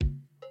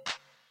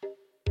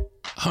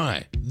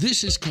Hi,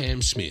 this is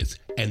Cam Smith,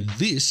 and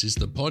this is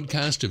the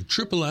podcast of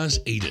Triple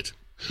R's Eat It,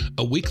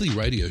 a weekly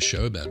radio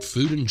show about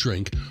food and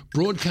drink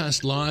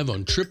broadcast live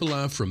on Triple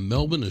R from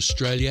Melbourne,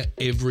 Australia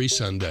every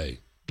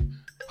Sunday.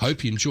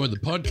 Hope you enjoy the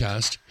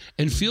podcast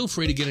and feel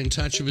free to get in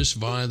touch with us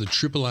via the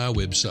Triple R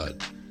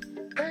website.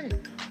 Hey,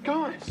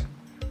 guys,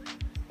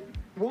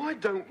 why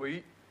don't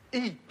we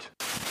eat?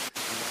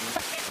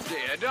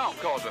 Dear, don't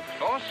call the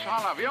fuss.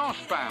 I'll have your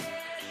spam.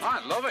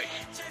 I love it.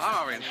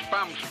 I'm having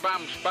spam.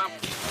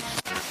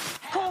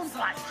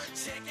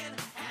 Cornflakes.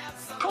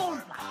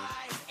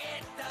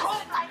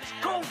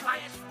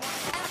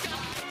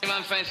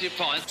 Anyone fancy a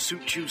pint?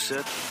 Suit you,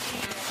 sir.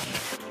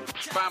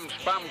 Spam.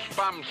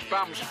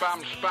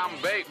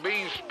 Baked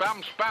beans, spam,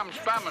 and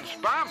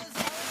spam.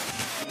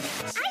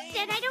 I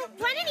said I don't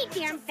want any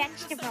damn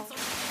vegetables.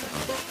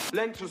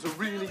 Lentils are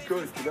really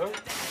good, you know?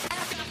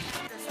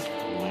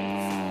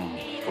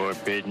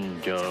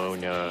 Forbidden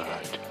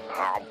donut.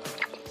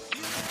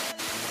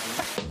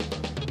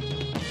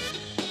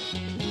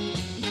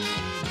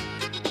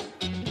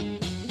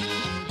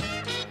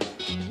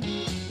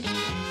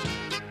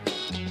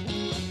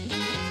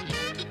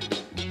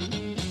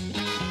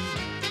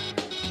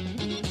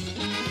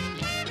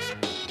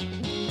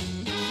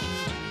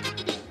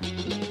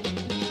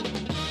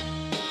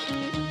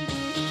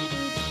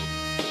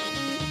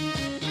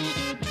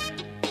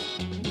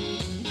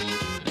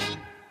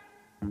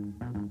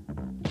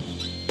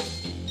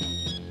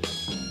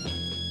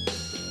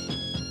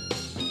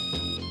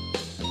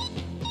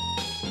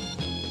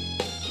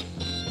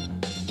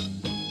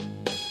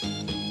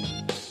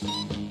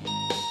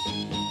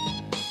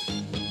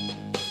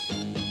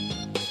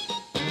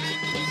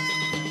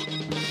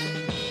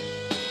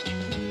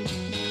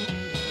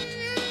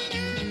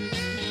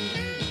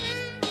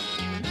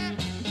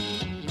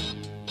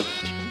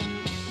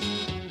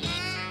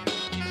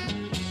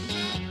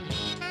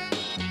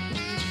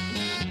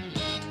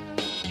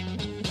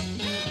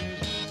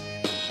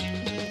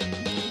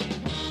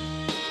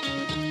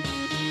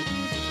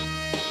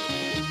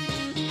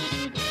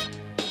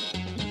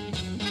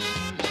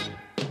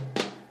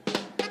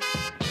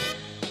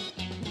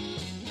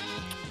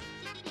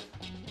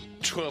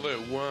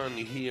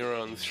 Here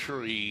on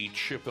 3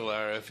 Triple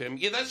R FM.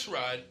 Yeah, that's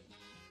right.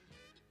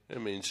 That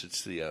means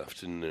it's the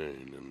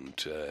afternoon,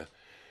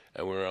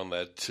 and we're on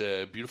that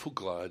beautiful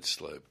glide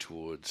slope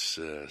towards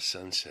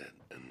sunset,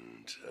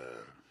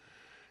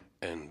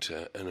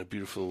 and a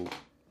beautiful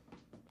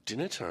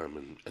dinner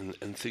time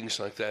and things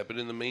like that. But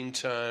in the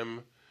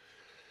meantime,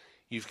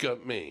 you've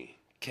got me,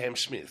 Cam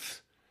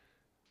Smith,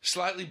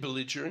 slightly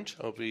belligerent.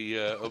 I'll be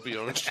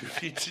honest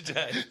with you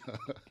today.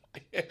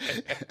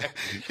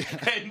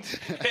 and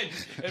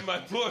my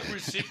poor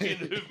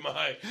recipient of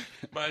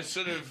my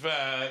sort of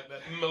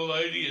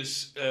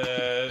melodious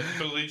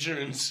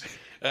belligerence,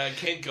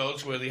 Kent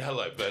Goldsworthy.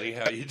 Hello, buddy.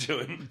 How are you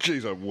doing?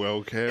 Geez, I'm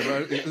well,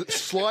 Cam.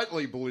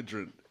 Slightly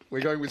belligerent.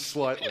 We're going with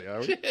slightly,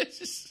 are we?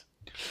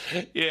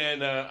 Yeah,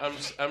 no,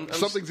 I'm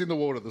Something's in the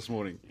water this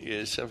morning.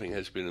 Yeah, something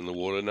has been in the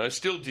water. No,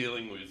 still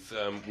dealing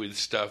with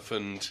stuff,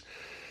 and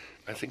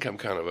I think I'm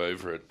kind of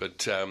over it,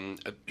 but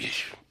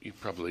you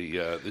probably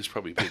there's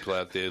probably people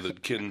out there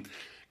that can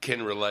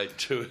relate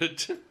to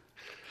it.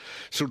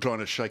 Still trying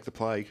to shake the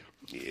plague.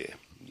 Yeah,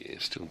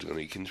 still doing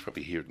it. You can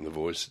probably hear it in the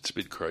voice. It's a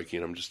bit croaky,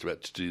 and I'm just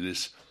about to do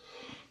this.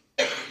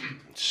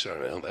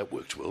 Sorry, now that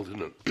worked well,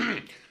 didn't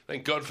it?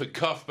 Thank God for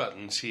cough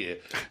buttons here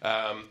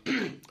on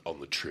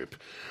the trip.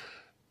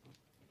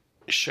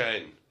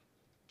 Shane,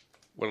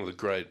 one of the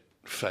great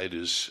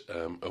faders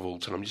of all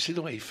time. You see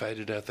the way he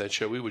faded out that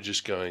show? We were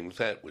just going,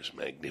 that was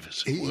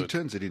magnificent work. He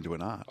turns it into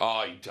an art.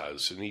 Oh, he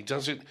does, and he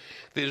does it.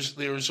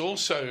 There is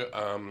also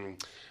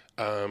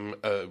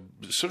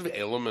sort of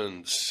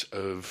elements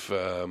of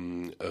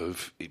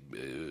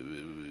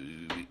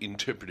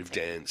interpretive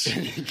dance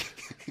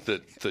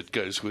that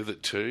goes with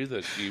it too,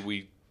 that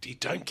you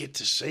don't get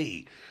to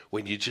see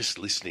when you're just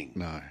listening.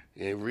 No.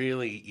 Yeah,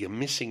 really, you're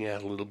missing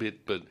out a little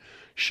bit, but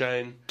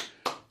Shane,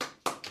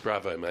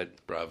 bravo,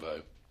 mate,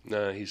 bravo.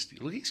 No, he's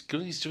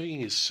good. He's doing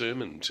his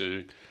sermon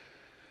to.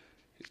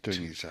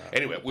 Doing his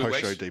anyway,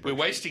 we're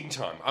wasting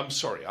time. I'm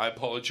sorry. I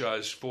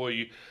apologise for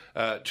you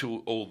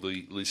to all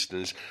the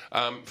listeners.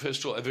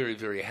 First of all, a very,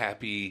 very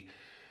happy.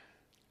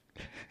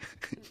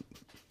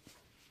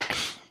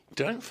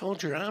 Don't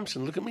fold your arms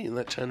and look at me in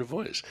that tone of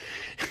voice.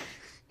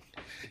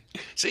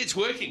 See, it's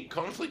working.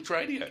 Conflict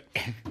radio.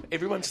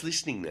 Everyone's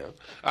listening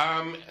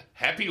now.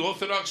 Happy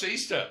Orthodox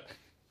Easter.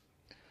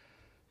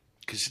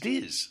 Because it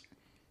is.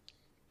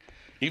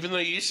 Even though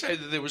you say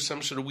that there was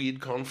some sort of weird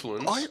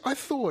confluence. I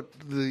thought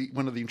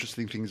one of the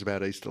interesting things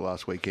about Easter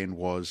last weekend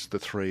was the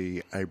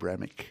three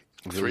Abrahamic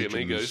Three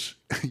religions.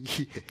 amigos.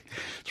 Yeah.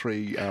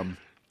 Three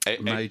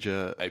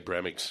major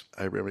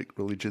Abrahamic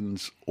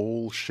religions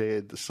all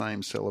shared the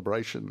same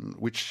celebration,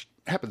 which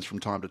happens from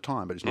time to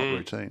time, but it's not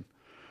routine.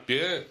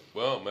 Yeah,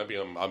 well, maybe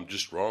I'm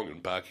just wrong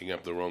and barking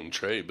up the wrong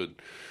tree, but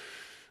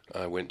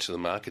I went to the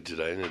market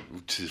today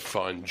to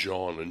find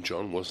John, and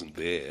John wasn't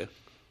there.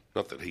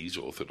 Not that he's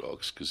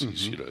Orthodox, because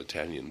he's,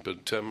 Italian,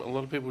 but a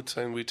lot of people are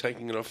saying we're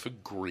taking it off for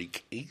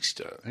Greek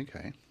Easter.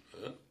 Okay.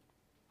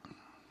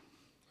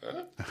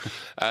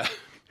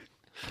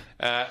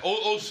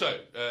 Also,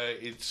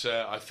 it's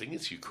I think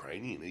it's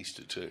Ukrainian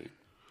Easter too.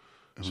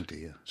 Oh,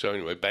 dear. So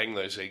anyway, bang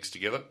those eggs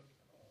together.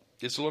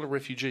 There's a lot of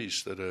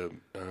refugees that are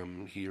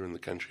here in the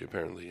country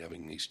apparently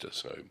having Easter,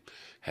 so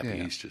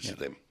happy Easter to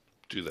them.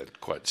 Do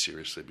that quite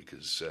seriously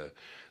because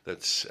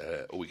that's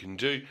all we can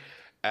do.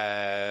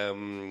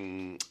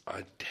 I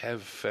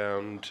have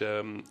found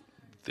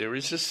there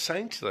is a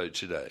saint, though,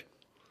 today.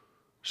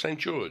 St.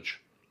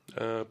 George,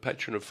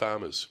 patron of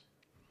farmers.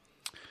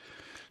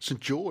 St.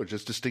 George,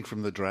 as distinct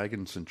from the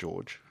dragon St.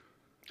 George.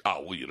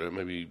 Oh, well,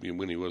 maybe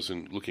when he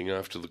wasn't looking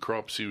after the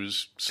crops, he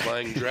was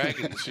slaying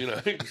dragons,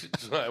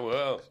 It's like,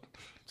 well,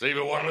 it's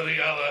either one or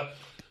the other.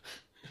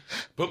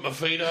 Put my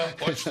feet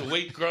up, watch the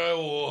wheat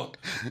grow, or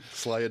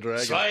slay a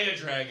dragon. Slay a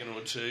dragon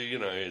or two.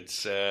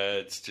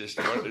 It's just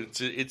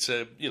it's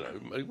a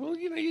well,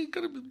 you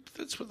got to.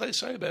 That's what they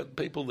say about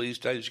people these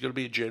days. You got to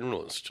be a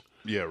generalist.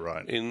 Yeah,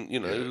 right.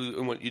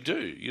 In what you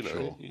do.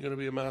 Sure. You got to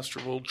be a master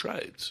of all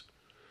trades.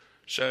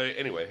 So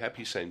anyway,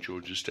 happy St.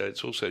 George's Day.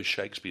 It's also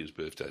Shakespeare's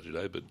birthday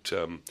today, but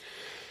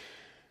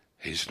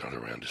he's not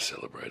around to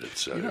celebrate it.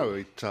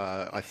 So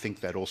I think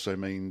that also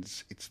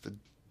means it's the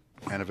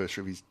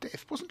anniversary of his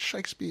death. Wasn't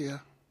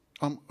Shakespeare?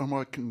 Am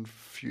I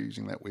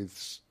confusing that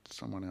with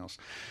someone else?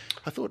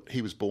 I thought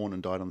he was born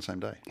and died on the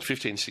same day.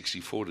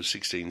 1564 to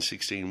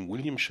 1616,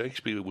 William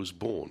Shakespeare was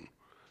born.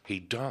 He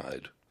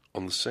died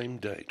on the same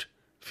date,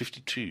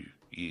 52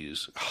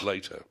 years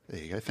later.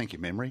 There you go. Thank you,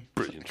 memory.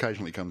 Brilliant.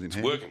 Occasionally comes in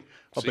handy. Working.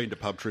 I've been to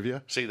pub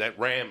trivia. See, that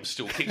ram's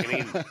still kicking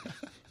in.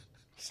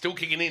 Still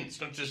kicking in.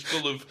 It's not just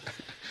full of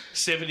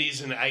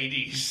 70s and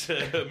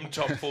 80s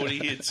top 40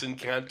 hits and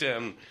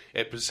countdown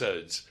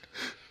episodes,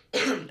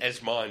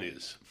 as mine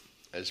is.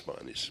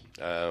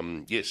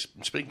 Yes,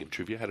 speaking of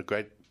trivia, had a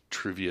great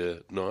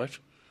trivia night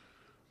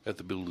at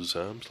the Builders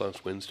Arms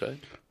last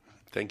Wednesday.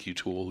 Thank you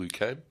to all who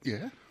came.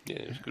 Yeah? Yeah,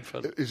 it was good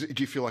fun. Do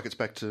you feel like it's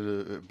back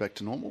to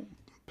normal?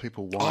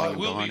 People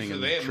whining and dining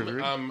and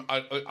triviaing?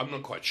 I'm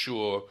not quite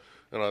sure,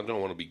 and I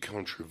don't want to be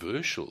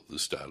controversial at the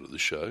start of the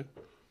show.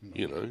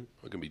 I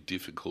can be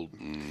difficult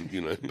and,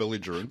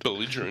 belligerent, but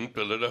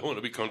I don't want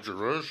to be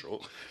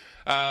controversial.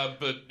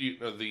 But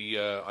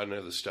I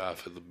know the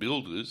staff of the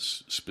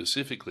Builders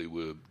specifically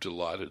were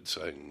delighted,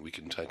 saying we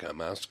can take our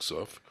masks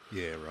off.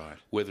 Yeah, right.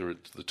 Whether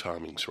the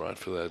timing's right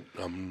for that,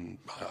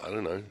 I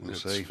don't know. We'll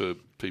it's see. for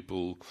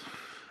people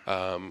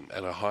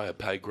at a higher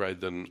pay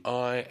grade than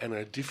I, and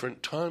a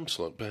different time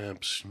slot,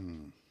 perhaps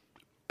an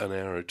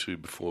hour or two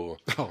before.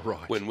 Oh,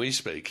 right. When we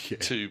speak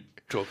to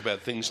talk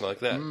about things like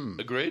that.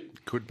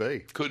 Agreed? Could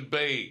be. Could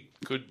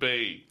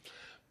be.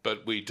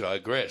 But we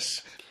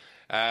digress.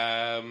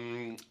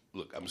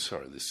 Look, I'm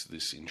sorry,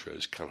 this intro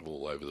is kind of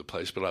all over the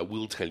place, but I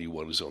will tell you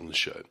what is on the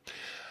show.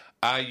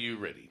 Are you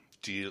ready,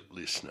 dear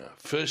listener?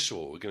 First of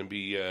all, we're going to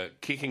be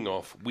kicking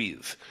off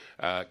with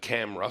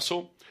Cam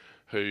Russell,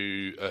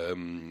 who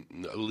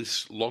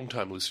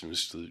long-time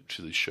listeners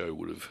to the show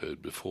would have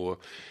heard before.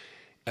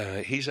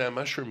 He's our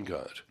mushroom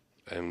guide.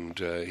 And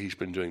he's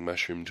been doing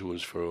mushroom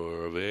tours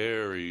for a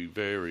very,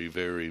 very,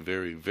 very,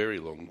 very, very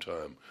long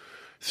time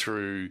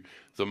through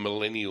the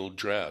millennial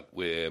drought,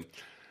 where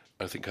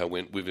I think I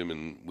went with him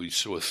and we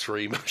saw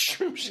 3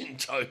 mushrooms in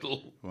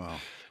total. Wow.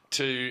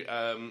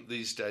 To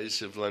these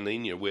days of La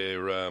Nina,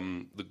 where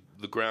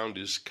the ground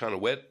is kind of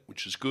wet,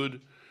 which is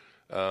good,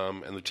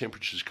 and the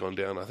temperature's gone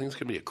down. I think it's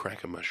going to be a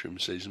cracker mushroom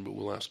season, but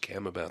we'll ask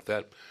Cam about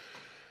that.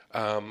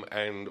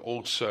 And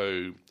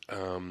also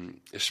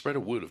spread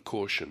a word of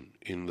caution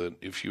in that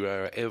if you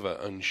are ever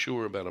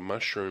unsure about a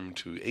mushroom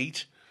to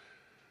eat,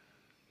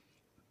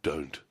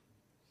 don't.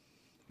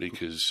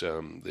 Because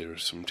there are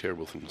some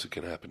terrible things that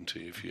can happen to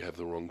you if you have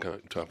the wrong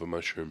type of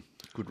mushroom.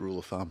 Good rule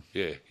of thumb.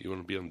 Yeah, you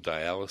want to be on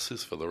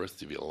dialysis for the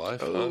rest of your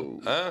life.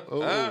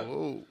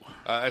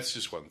 That's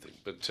just one thing.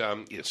 But,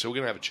 so we're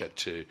going to have a chat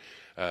to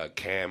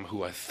Cam,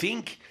 who I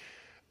think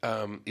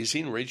is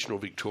in regional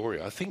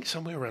Victoria. I think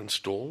somewhere around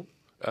Stawell.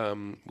 We're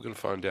going to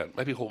find out.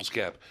 Maybe Halls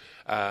Gap.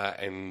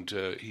 And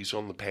he's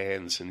on the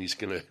pans, and he's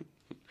going to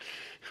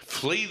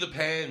flee the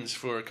pans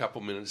for a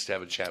couple minutes to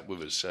have a chat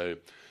with us. So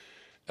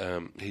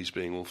he's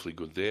being awfully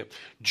good there.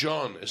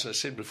 John, as I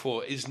said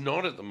before, is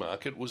not at the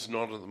market, was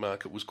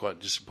quite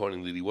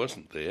disappointing that he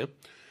wasn't there.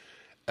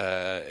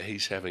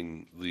 He's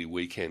having the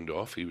weekend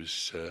off. I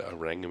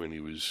rang him and he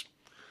was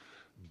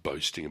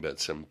boasting about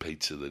some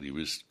pizza that he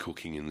was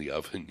cooking in the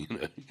oven,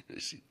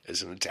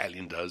 as an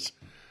Italian does.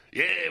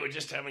 Yeah, we're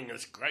just having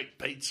this great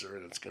pizza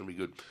and it's going to be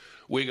good.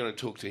 We're going to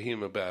talk to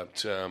him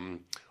about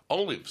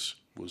olives,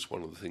 was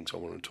one of the things I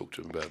want to talk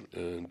to him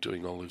about,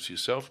 doing olives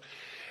yourself.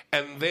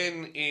 And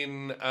then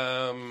in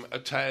a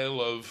tale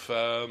of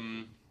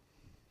the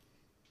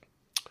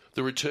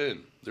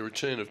return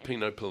of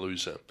Pinot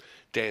Palooza,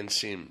 Dan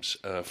Sims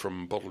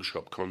from Bottle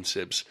Shop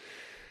Concepts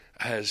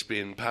has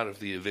been part of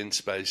the event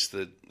space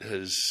that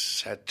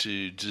has had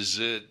to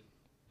desert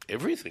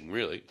everything,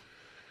 really.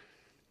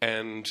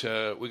 and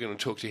we're going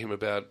to talk to him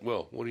about,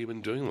 well, what have you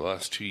been doing the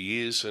last 2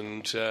 years,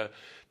 and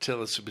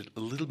tell us a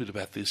little bit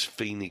about this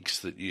phoenix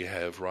that you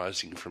have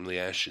rising from the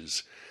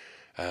ashes.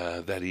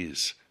 That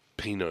is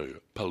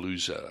Pinot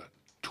Palooza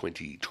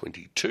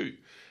 2022.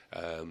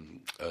 We're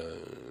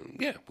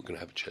going to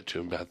have a chat to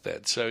him about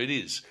that. So it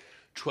is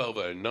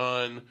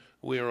 12:09.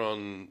 We're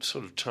on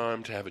sort of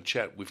time to have a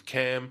chat with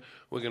Cam.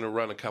 We're going to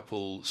run a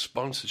couple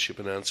sponsorship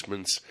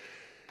announcements,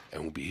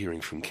 and we'll be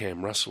hearing from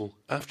Cam Russell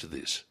after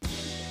this.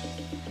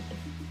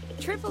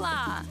 Triple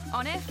R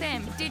on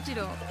FM,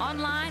 digital,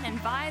 online and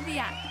via the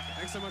app.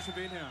 Thanks so much for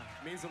being here.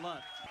 It means a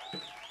lot.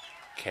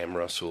 Cam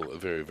Russell, a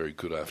very, very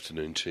good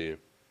afternoon to you.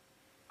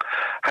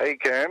 Hey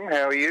Cam,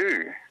 how are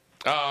you?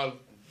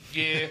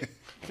 Yeah,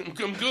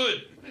 I'm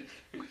good.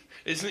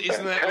 Isn't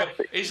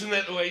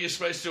that the way you're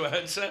supposed to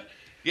answer?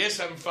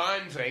 Yes, I'm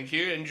fine, thank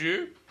you. And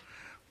you?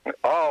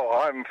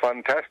 Oh, I'm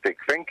fantastic,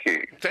 thank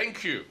you.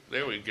 Thank you.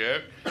 There we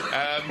go.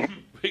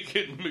 We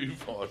can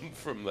move on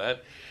from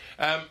that.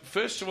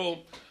 First of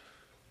all,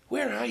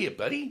 where are you,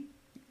 buddy?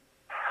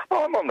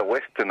 I'm on the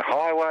Western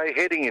Highway,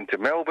 heading into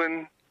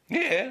Melbourne.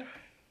 Yeah.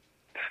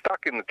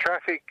 Stuck in the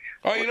traffic.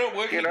 Oh, you're not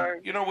working. You know,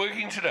 you're not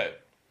working today.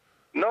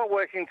 Not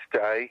working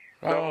today.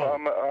 Oh. No,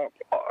 I'm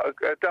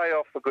a day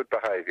off for good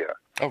behaviour.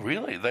 Oh,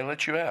 really? They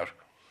let you out?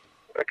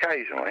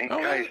 Occasionally.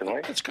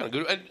 That's kind of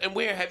good. And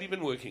where have you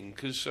been working?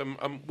 Because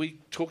we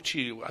talked to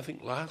you, I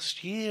think,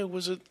 last year,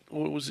 was it?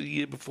 Or was it the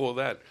year before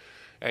that?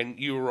 And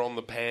you were on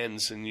the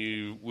pans and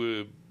you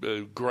were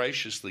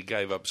graciously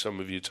gave up some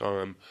of your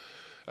time.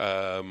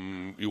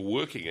 You're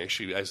working,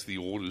 actually, as the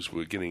orders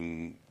were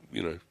getting,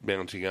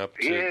 mounting up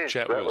to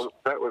chat with us.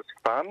 That was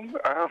fun.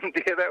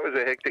 That was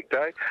a hectic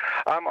day.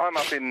 I'm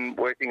up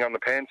working on the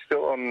pan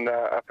still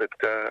up at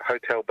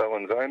Hotel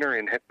Bellinzona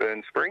in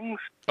Hepburn Springs.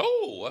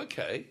 Oh,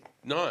 okay.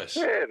 Nice.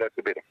 Yeah, that's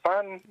a bit of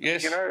fun.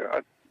 Yes.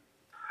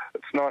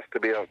 It's nice to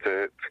be able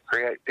to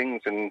create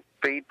things and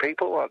feed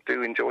people. I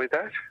do enjoy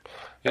that,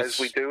 as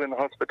we do in the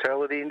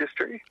hospitality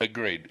industry.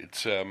 Agreed.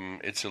 It's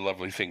a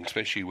lovely thing,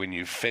 especially when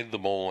you've fed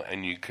them all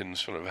and you can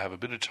sort of have a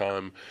bit of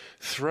time,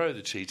 throw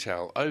the tea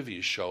towel over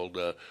your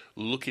shoulder,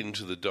 look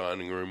into the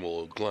dining room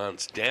or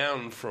glance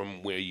down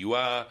from where you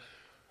are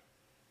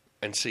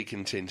and see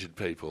contented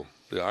people.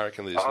 I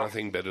reckon there's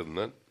nothing better than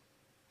that.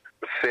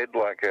 Said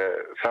like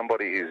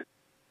somebody who's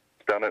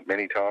done it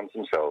many times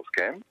themselves,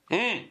 Cam.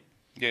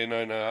 Yeah,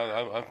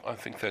 no, I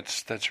think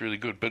that's really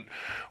good. But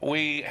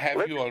we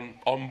have you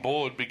on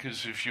board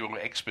because of your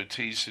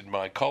expertise in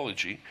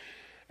mycology,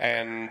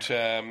 and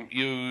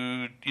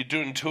you're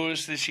doing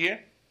tours this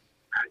year?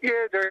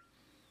 Yeah, there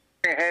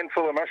are a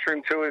handful of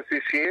mushroom tours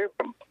this year,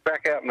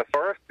 back out in the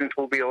forest, since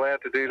we'll be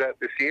allowed to do that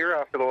this year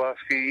after the last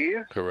few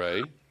years.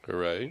 Hooray,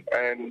 hooray.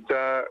 And,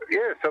 so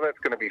that's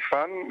going to be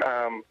fun.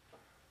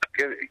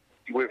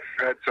 We've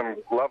had some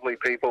lovely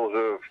people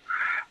who have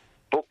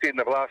booked in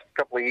the last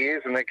couple of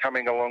years, and they're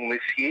coming along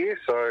this year,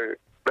 so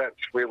that's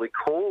really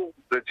cool.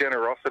 The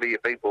generosity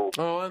of people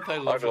aren't they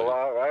lovely?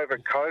 over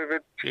COVID,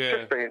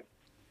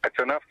 it's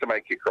enough to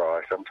make you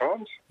cry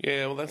sometimes.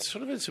 Yeah, well, it's a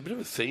bit of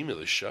a theme of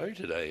the show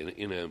today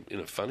in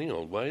a funny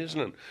old way,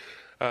 isn't it?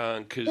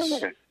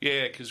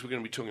 Because we're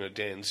going to be talking to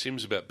Dan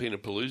Sims about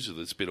Pinot Palooza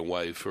that's been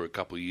away for a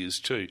couple of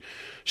years too.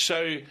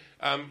 So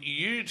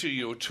you do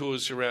your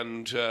tours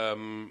around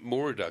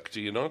Mooraduck, do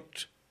you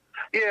not?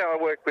 Yeah, I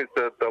work with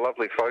the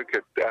lovely folk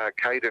at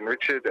Kate and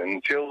Richard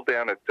and Jill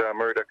down at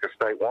Mooraduck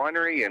Estate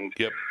Winery, and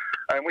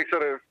we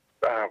sort of,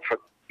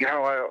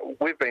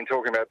 we've been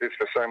talking about this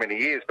for so many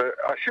years, but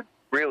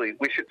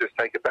we should just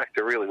take it back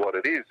to really what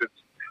it is.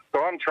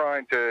 So I'm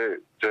trying to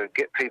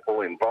get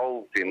people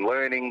involved in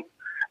learning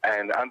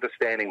and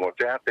understanding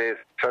what's out there,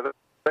 so that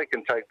they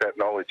can take that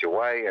knowledge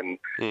away and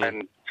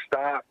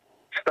start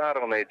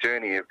on their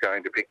journey of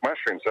going to pick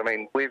mushrooms. I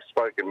mean, we've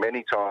spoken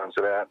many times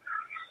about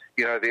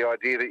the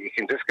idea that you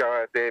can just go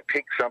out there,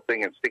 pick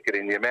something and stick it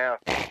in your mouth.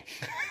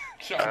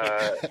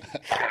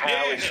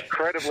 How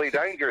incredibly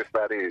dangerous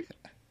that is.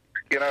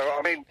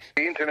 The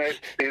internet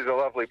is a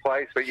lovely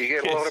place, but you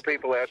get a lot of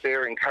people out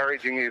there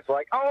encouraging you. It's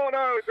like, oh,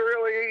 no, it's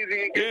really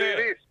easy. You can do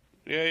this.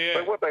 Yeah.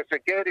 But what they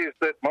forget is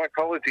that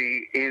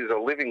mycology is a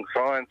living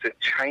science. It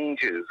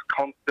changes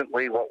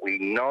constantly. What we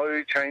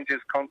know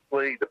changes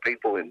constantly. The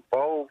people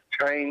involved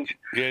change.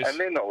 Yes. And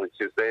their knowledge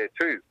is there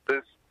too.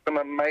 There's some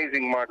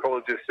amazing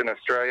mycologists in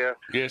Australia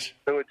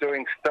who are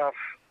doing stuff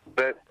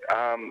that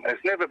has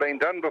never been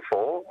done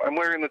before, and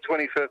we're in the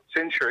 21st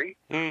century.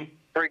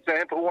 For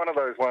example, one of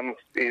those ones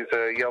is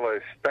a yellow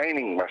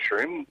staining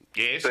mushroom.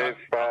 Yes.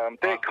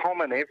 They're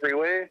common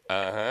everywhere.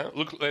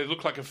 They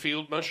look like a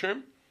field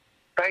mushroom?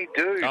 They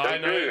do. I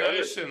know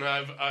those, and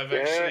I've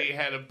actually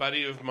had a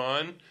buddy of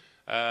mine,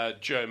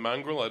 Joe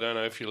Mongrel. I don't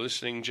know if you're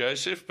listening,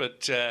 Joseph,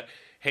 but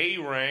he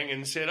rang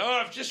and said,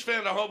 I've just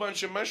found a whole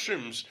bunch of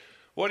mushrooms.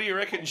 What do you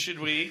reckon? Should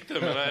we eat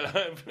them?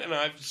 And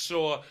I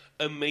saw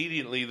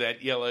immediately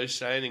that yellow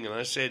staining, and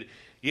I said,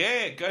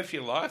 yeah, go for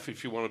your life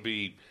if you want to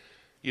be,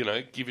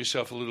 give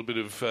yourself a little bit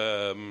of...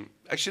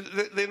 actually,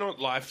 they're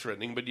not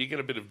life-threatening, but you get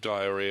a bit of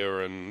diarrhea,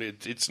 and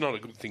it's not a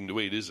good thing to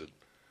eat, is it?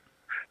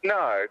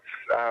 No, it's,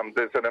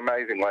 there's an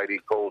amazing lady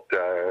called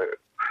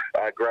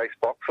Grace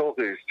Boxall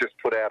who's just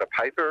put out a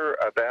paper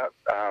about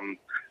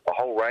a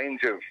whole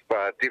range of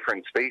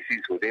different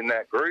species within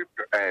that group.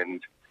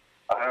 And,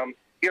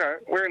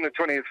 we're in the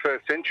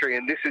 21st century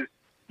and this is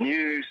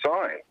new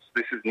science.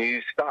 This is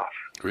new stuff.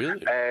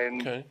 Really?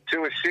 And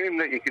to assume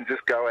that you can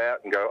just go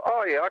out and go,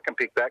 oh, yeah, I can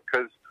pick that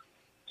because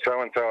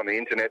so-and-so on the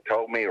internet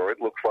told me, or it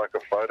looks like a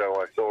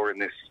photo I saw in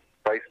this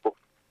Facebook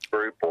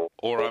group,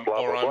 or I'm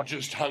blah, blah, blah.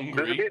 just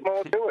hungry. There's a bit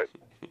more to it.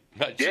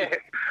 Yeah.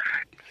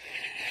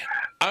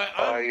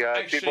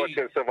 I did watch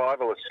a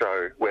survivalist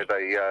show where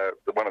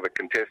one of the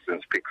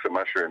contestants picked some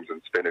mushrooms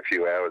and spent a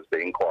few hours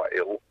being quite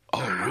ill.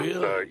 Oh, really?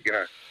 So,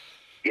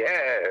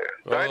 yeah.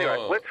 So anyway,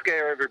 let's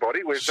scare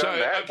everybody. We've done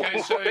that.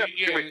 Okay, what else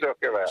can we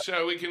talk about?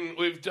 So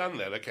we've done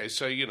that. Okay,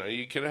 so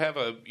you can have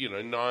a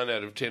 9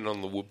 out of 10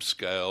 on the whoop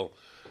scale.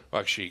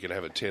 Actually, you can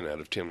have a 10 out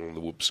of 10 on the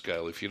whoop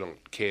scale if you're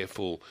not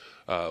careful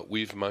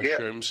with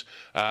mushrooms.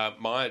 Yeah.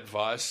 My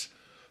advice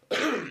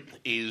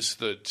is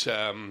that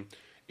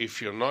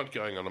if you're not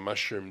going on a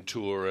mushroom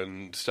tour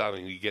and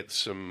starting to get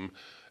some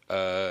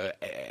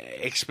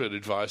expert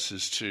advice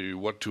as to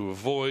what to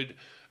avoid,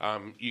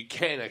 you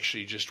can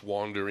actually just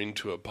wander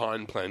into a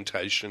pine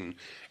plantation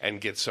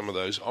and get some of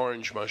those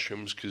orange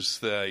mushrooms because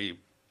they're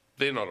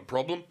not a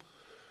problem.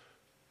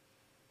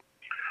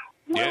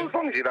 Well, as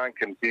long as you don't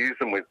confuse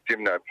them with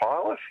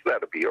gymnopilus,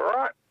 that'll be all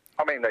right.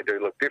 I mean, they do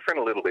look different,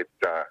 a little bit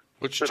of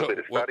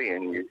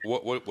studying.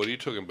 What are you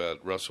talking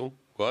about, Russell?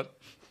 What?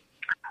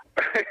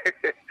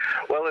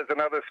 Well, there's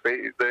another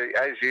species.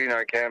 As you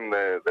know, Cam,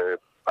 the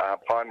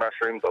pine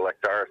mushrooms, the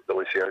Lactaris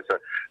deliciosa,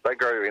 they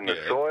grow in the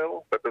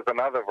soil, but there's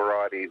another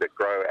variety that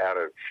grow out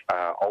of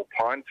old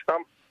pine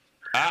stumps,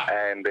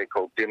 and they're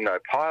called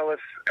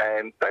gymnopilus,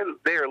 and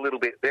they're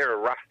a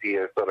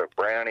rustier, sort of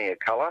brownier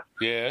colour.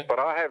 Yeah. But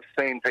I have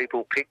seen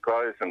people pick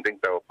those and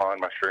think they were pine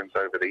mushrooms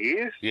over the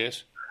years.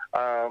 Yes.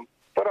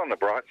 But on the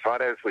bright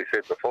side, as we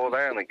said before,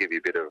 they only give you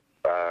a bit of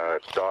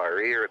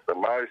diarrhea at the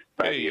most,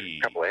 maybe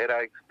a couple of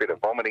headaches, a bit of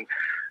vomiting.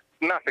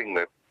 Nothing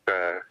that,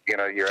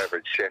 your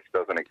average chef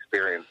doesn't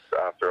experience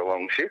after a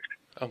long shift.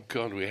 Oh,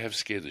 God, we have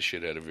scared the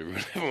shit out of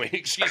everyone, haven't we?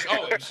 Excuse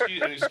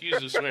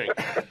the swearing.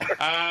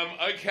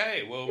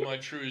 Okay, well, my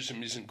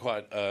truism isn't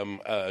quite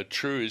a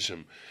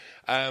truism.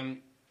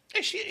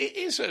 Actually, it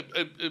is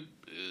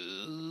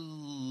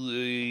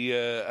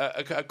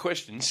a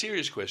question,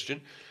 serious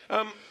question.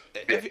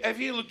 Have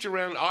you looked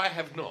around? I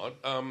have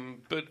not.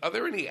 But are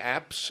there any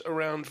apps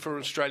around for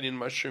Australian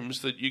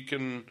mushrooms that you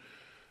can,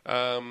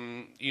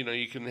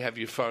 you can have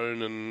your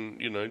phone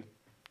and,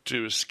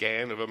 do a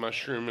scan of a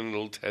mushroom and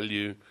it'll tell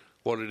you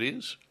what it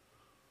is?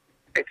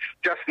 It's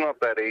just not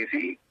that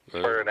easy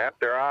for an app.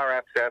 There are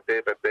apps out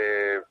there, but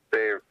they're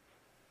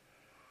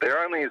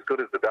only as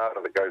good as the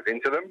data that goes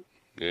into them.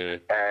 Yeah.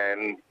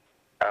 And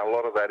a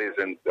lot of that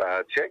isn't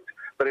checked.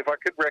 But if I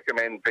could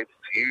recommend people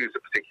to use a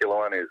particular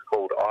one, it's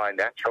called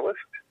iNaturalist.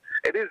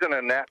 It isn't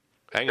an app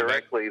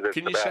directly that's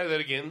Can you say that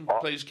again,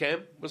 please,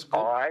 Cam? What's it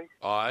called?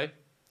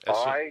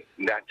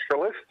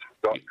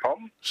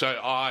 iNaturalist.com. So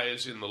I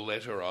is in the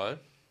letter I?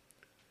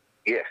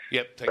 Yes.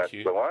 Yep, thank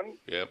you. That's the one.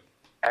 Yep.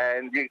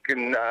 And you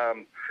can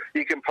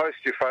post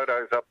your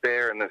photos up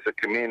there, and there's a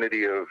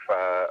community of.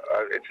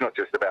 It's not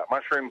just about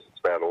mushrooms; it's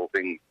about all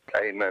things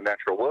in the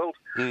natural world.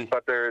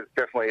 But there is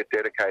definitely a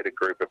dedicated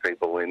group of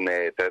people in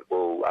there that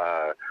will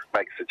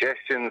make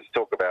suggestions,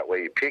 talk about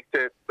where you picked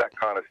it, that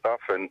kind of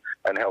stuff, and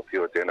help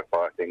you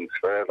identify things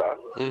further.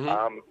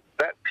 Mm-hmm.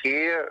 That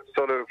peer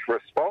sort of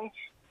response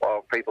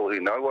of people who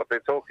know what they're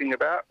talking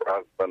about,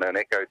 rather than an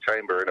echo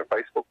chamber in a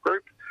Facebook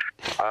group.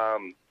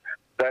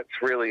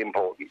 That's really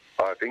important,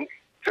 I think.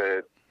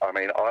 I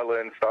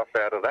learn stuff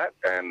out of that,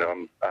 and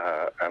I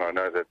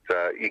know that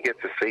you get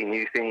to see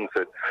new things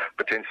that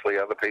potentially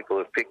other people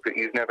have picked that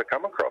you've never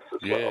come across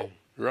as well.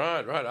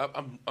 Right.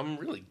 I'm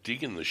really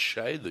digging the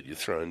shade that you're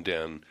throwing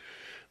down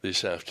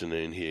this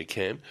afternoon here,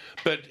 Cam.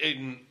 But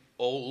in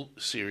all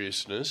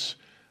seriousness,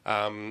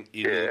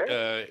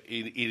 it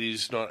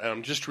is not.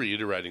 I'm just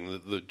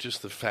reiterating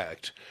just the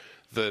fact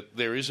that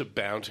there is a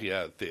bounty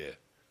out there.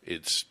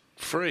 It's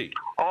free.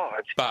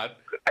 But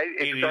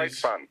it's great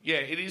fun. Yeah,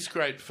 it is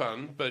great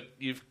fun, but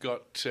you've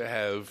got to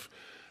have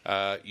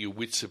your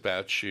wits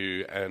about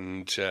you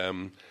and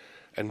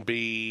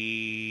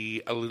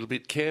be a little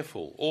bit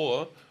careful.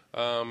 Or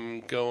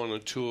go on a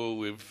tour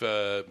with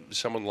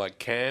someone like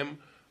Cam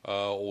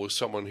or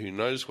someone who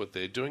knows what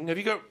they're doing. Have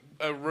you got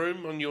a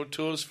room on your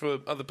tours for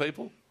other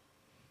people?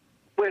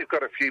 We've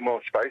got a few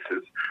more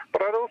spaces,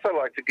 but I'd also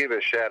like to give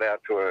a shout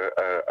out to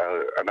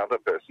another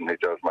person who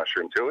does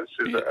mushroom tours.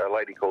 She's a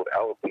lady called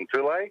Alison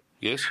Toulay.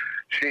 Yes.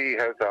 She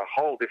has a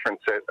whole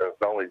different set of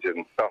knowledge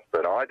and stuff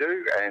that I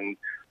do, and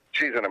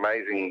she's an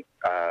amazing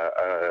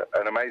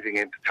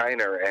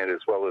entertainer and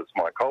as well as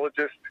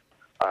mycologist.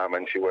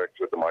 And she works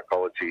with the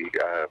mycology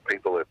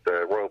people at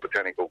the Royal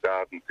Botanical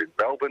Gardens in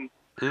Melbourne.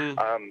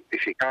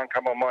 If she can't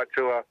come on my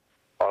tour,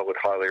 I would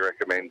highly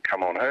recommend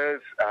come on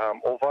hers,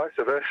 or vice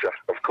versa,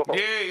 of course.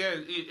 Yeah,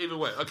 either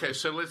way. Okay,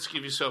 so let's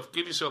give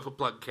yourself a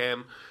plug,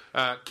 Cam.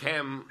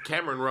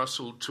 Cameron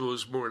Russell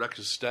tours Muriduck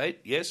Estate,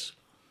 yes?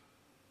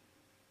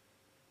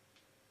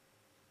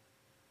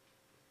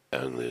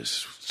 And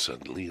there's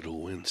suddenly it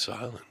all went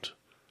silent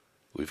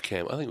with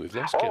Cam. I think we've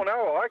lost Cam. Oh,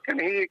 no, I can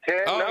hear you,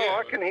 Cam.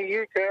 I can hear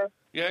you, Cam.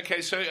 Yeah,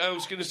 okay, so I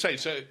was going to say,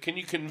 so can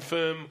you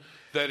confirm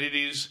that it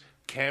is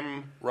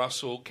Cameron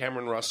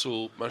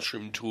Russell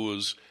Mushroom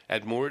Tours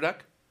at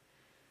Muriduck?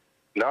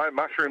 No,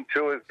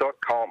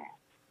 mushroomtours.com.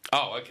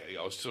 Oh, okay.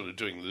 I was sort of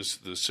doing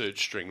the search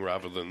string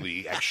rather than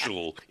the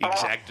actual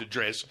exact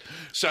address.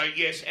 So,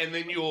 yes, and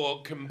then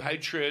your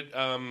compatriot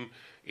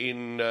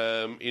in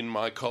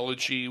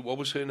mycology, what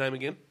was her name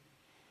again?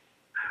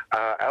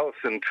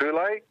 Alison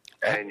Toulay,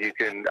 and you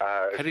can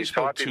how do you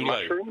spell type in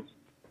Toulay? mushrooms.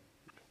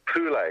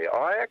 Poulet.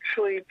 I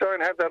actually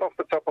don't have that off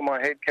the top of my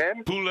head,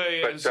 Cam.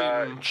 Poulet as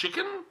in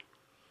chicken?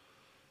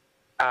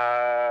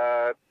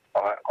 I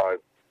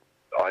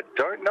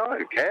don't know,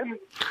 Cam.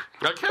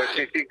 Okay. But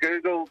if you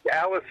Google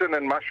Alison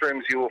and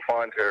mushrooms, you will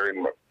find her in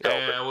Melbourne.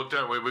 Yeah, well,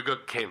 don't worry. We've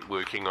got Kent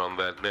working on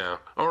that now.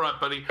 All right,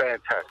 buddy.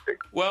 Fantastic.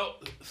 Well,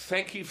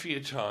 thank you for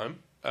your time.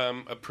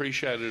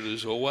 Appreciate it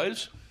as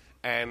always.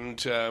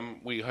 And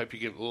we hope you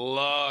get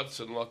lots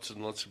and lots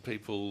and lots of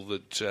people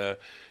that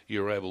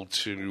you're able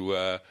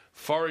to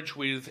forage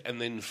with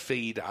and then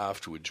feed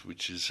afterwards,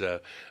 which is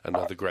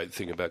another great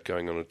thing about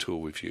going on a tour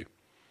with you.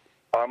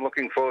 I'm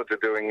looking forward to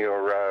doing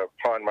your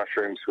pine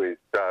mushrooms with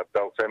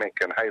balsamic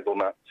and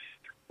hazelnuts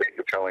that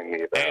you're telling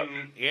me about.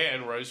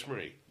 And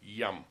rosemary.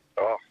 Yum.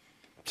 Oh,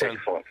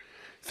 excellent.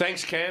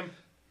 Thanks, Cam.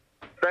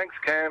 Thanks,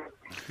 Cam.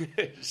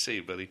 See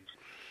you, buddy.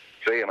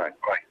 See you, mate.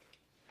 Bye.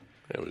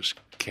 That was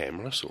Cam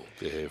Russell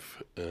there,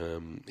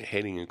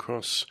 heading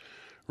across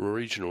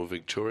regional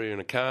Victoria in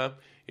a car.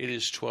 It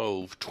is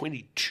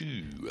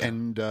 12:22.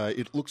 And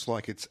it looks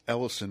like it's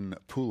Alison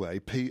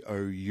Pouliot,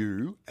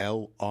 Pouliot,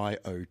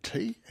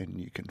 and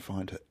you can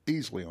find her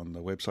easily on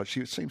the website.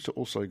 She seems to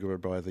also go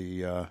by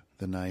the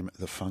name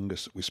The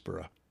Fungus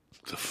Whisperer.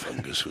 The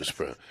Fungus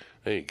Whisperer.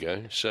 There you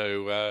go.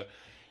 So,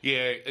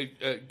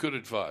 good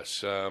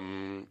advice.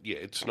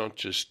 It's not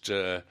just...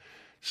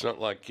 it's not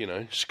like,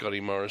 Scotty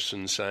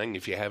Morrison saying,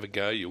 if you have a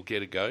go, you'll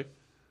get a go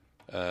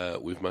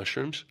with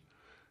mushrooms.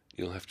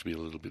 You'll have to be a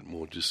little bit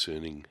more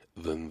discerning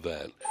than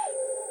that.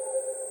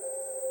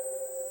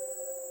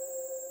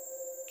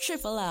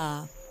 Triple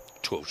R.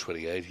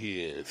 12:28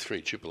 here,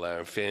 3 Triple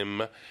R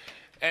FM.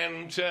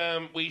 And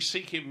we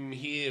seek him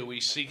here,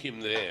 we seek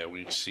him there,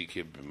 we seek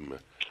him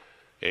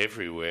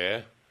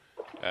everywhere.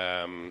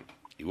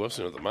 He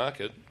wasn't at the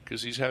market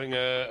because he's having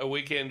a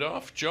weekend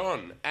off.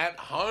 John, at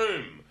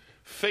home,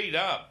 feet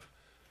up,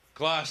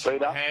 glass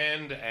in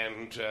hand,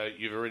 and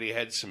you've already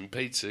had some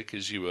pizza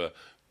because you were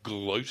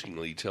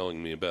gloatingly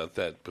telling me about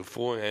that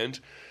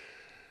beforehand.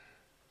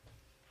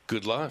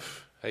 Good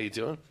life. How you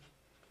doing?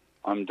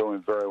 I'm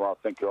doing very well,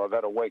 thank you. I've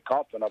had a week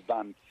off and I've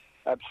done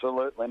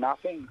absolutely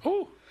nothing.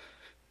 Oh,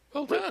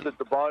 well done. Rested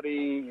the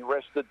body,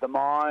 rested the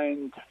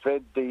mind,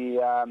 fed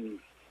the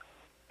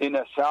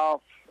inner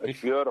self.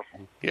 It's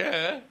beautiful.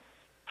 Yeah.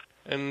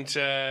 And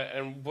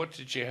what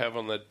did you have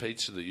on that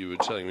pizza that you were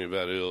telling me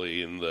about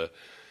early in the...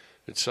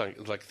 It's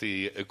like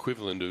the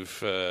equivalent of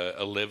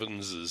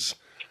 11's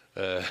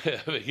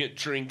having a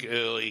drink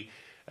early.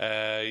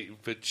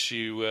 But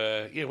you...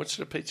 what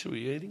sort of pizza were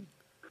you eating?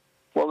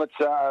 Well, it's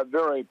a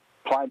very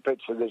plain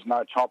pizza. There's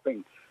no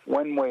topping.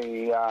 When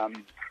we...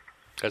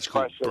 That's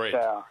called bread.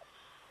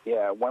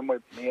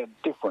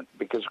 Different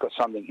because it's got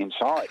something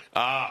inside.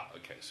 Ah,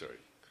 okay, sorry.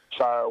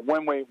 So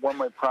when we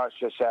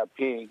process our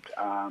pig...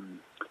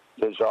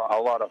 there's a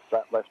lot of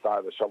fat left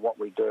over, so what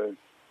we do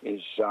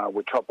is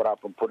we chop it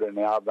up and put it in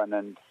the oven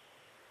and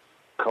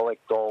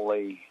collect all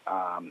the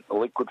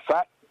liquid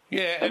fat.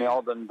 Yeah. In the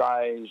olden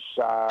days,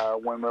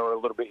 when we were a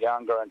little bit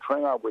younger and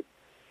trimmer, we'd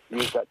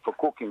use that for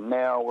cooking.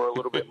 Now we're a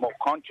little bit more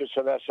conscious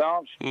of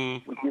ourselves.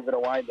 We give it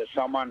away to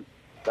someone.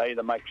 They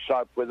either make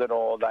soap with it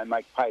or they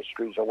make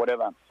pastries or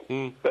whatever.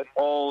 But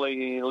all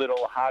the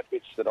little hard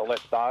bits that are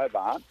left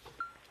over...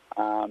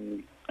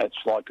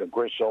 it's like a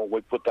gristle.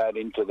 We put that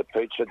into the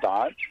pizza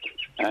dough,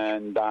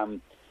 and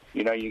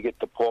you get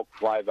the pork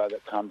flavour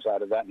that comes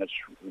out of that, and it's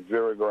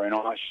very, very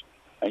nice.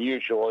 And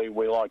usually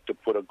we like to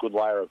put a good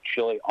layer of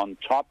chilli on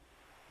top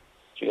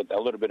to get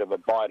a little bit of a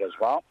bite as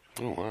well.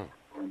 Oh wow!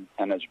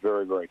 And it's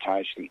very, very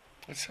tasty.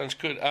 That sounds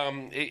good.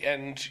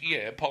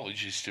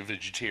 Apologies to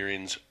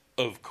vegetarians,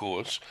 of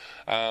course,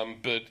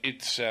 but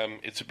it's a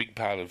big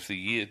part of the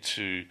year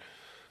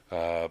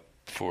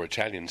for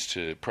Italians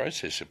to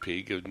process a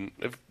pig.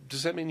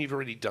 Does that mean you've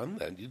already done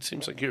that? It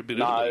seems like you're a bit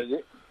early.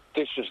 No,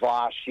 this is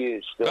last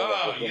year still.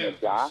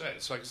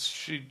 It's like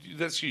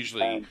that's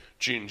usually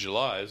June,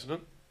 July, isn't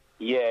it?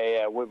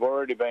 Yeah, we've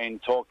already been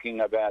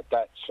talking about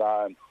that.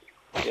 So,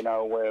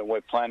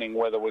 we're planning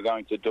whether we're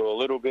going to do a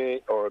little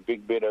bit or a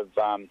big bit of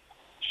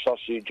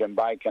sausage and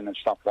bacon and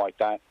stuff like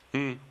that.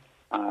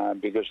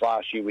 Because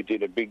last year we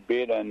did a big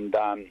bit, and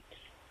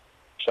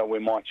so we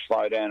might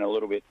slow down a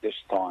little bit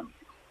this time.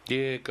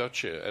 Yeah,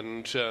 gotcha.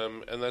 And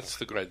that's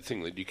the great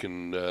thing, that you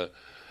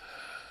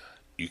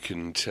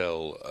can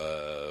tell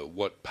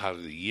what part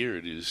of the year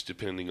it is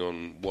depending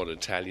on what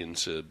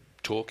Italians are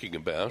talking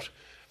about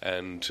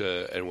and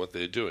what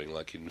they're doing.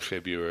 Like in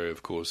February,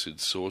 of course,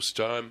 it's sauce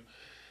time,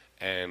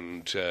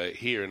 and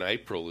here in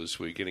April, as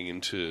we're getting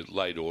into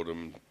late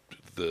autumn,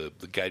 the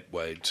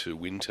gateway to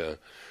winter,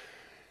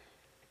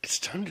 it's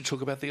time to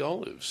talk about the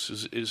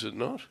olives, is it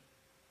not?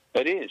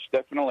 It is,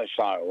 definitely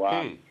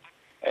so.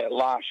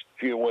 Last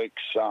few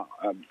weeks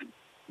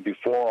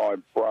before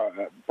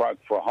I broke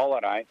for a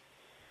holiday,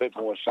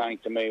 people were saying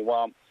to me,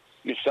 well,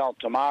 you sell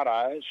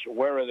tomatoes,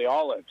 where are the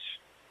olives?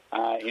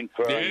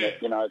 Inferring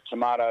that,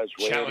 tomatoes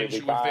we eat every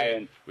day,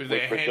 and we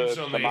preserve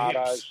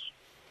tomatoes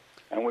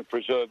and we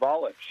preserve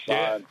olives.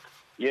 So,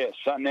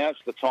 so now's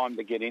the time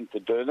to get in to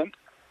do them.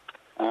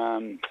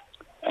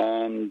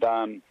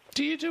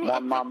 Do you do?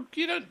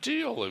 You don't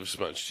do olives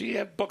much. Do you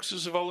have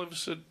boxes of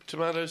olives at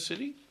Tomato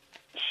City?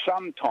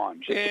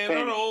 Sometimes.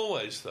 Not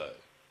always, though.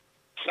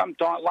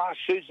 Sometimes. Last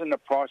season the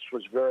price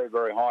was very,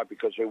 very high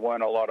because there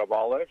weren't a lot of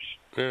olives.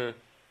 Yeah.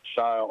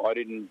 So I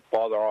didn't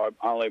bother. I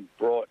only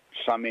brought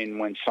some in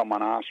when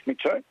someone asked me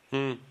to.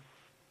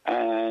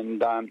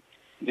 And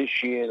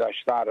this year they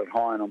started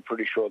high, and I'm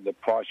pretty sure the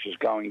price is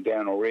going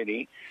down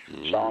already.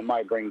 So I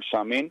may bring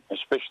some in,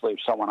 especially if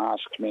someone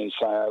asks me,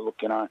 say, oh,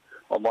 look,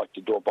 I'd like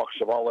to do a box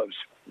of olives.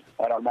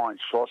 I don't mind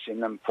sourcing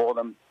them for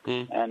them.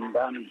 And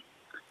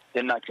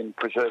then they can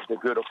preserve the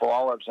beautiful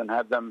olives and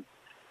have them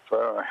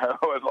for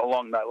however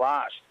long they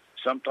last.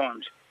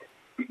 Sometimes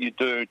you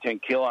do 10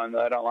 kilo and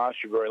they don't last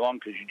you very long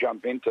because you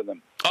jump into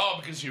them. Oh,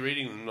 because you're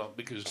eating them, not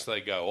because they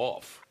go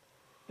off.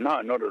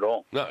 No, not at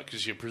all. No,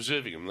 because you're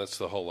preserving them. That's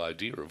the whole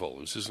idea of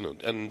olives, isn't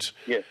it? And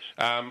yes.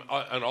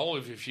 An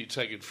olive, if you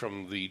take it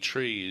from the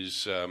tree,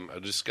 is a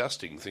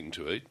disgusting thing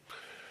to eat.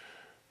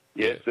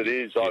 Yes, it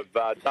is.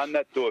 I've done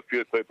that to a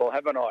few people,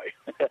 haven't I?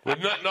 Well,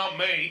 not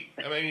me.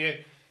 I mean,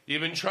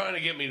 you've been trying to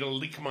get me to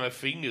lick my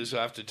fingers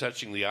after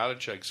touching the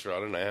artichokes for I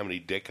don't know how many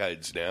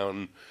decades now,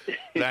 and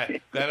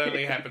that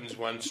only happens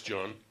once,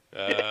 John.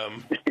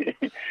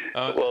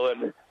 Well,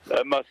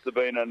 that must have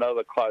been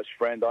another close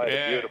friend. I had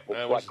a beautiful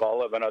black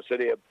olive, and I said,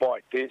 here,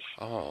 bite this.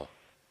 Oh,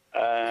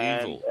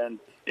 evil. And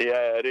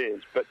yeah, it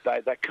is. But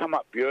they come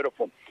up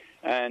beautiful.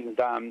 And,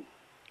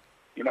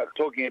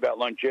 talking about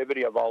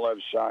longevity of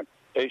olives,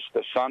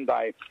 Easter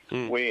Sunday,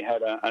 we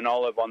had an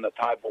olive on the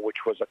table,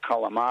 which was a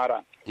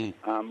Kalamata.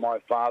 My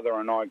father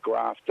and I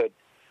grafted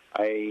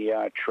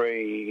a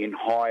tree in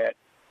Hyatt,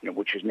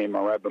 which is near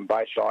Moorabbin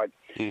Bayside,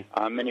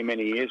 many,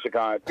 many years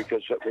ago,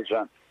 because it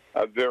was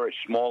a very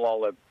small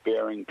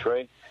olive-bearing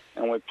tree,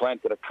 and we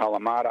planted a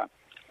Kalamata.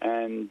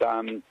 And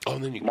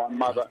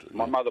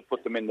my mother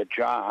put them in the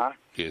jar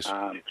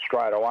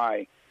straight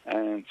away,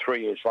 and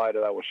 3 years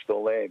later they were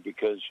still there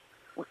because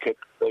we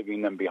kept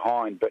leaving them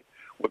behind. But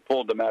we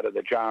pulled them out of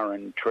the jar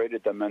and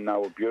treated them, and they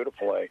were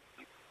beautiful.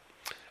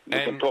 We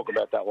can talk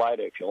about that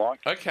later if you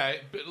like.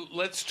 Okay, but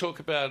let's talk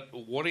about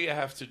what do you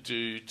have to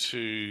do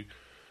to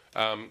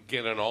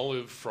get an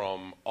olive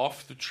from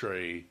off the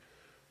tree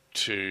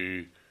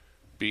to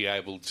be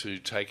able to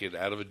take it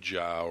out of a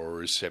jar or a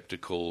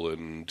receptacle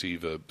and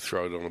either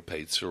throw it on a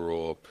pizza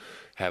or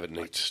have it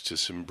next to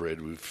some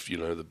bread with,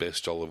 the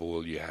best olive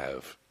oil you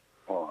have.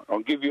 All right.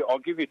 I'll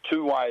give you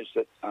two ways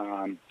that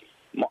I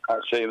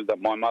see that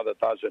my mother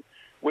does it.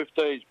 With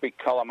these big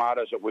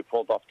Kalamatas that we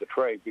pulled off the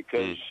tree,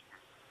 because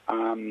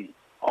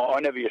I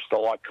never used to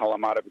like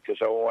Kalamata because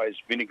they're always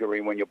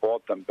vinegary when you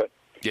bought them. But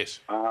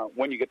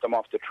when you get them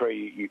off the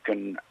tree, you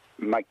can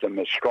make them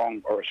as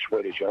strong or as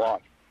sweet as you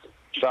like.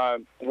 So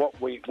what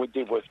we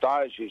did with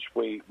those is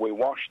we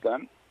washed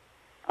them.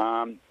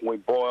 We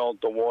boiled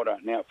the water.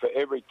 Now, for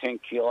every 10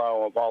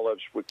 kilo of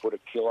olives, we put a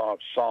kilo of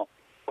salt,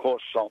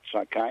 coarse salts,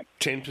 okay?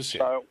 10%.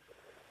 So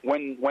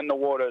when the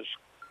water's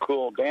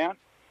cooled down,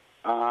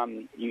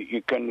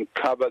 you can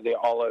cover the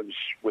olives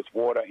with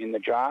water in the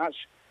jars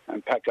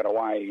and pack it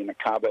away in a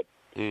cupboard.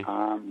 You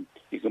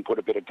can put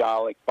a bit of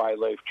garlic, bay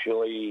leaf,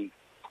 chili,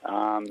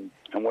 and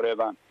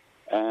whatever,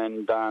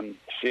 and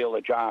seal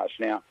the jars.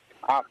 Now,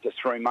 after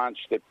 3 months,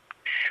 they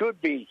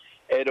should be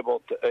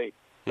edible to eat,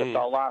 but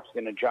they'll last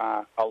in a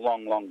jar a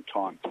long, long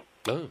time.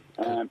 Oh,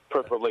 and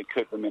preferably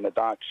keep them in the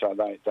dark so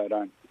they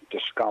don't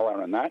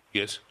discolour and that.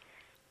 Yes.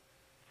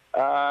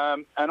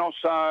 And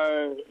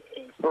also,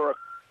 for a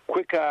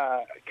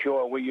quicker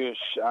cure, we use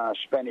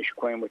Spanish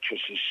Queen, which is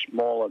a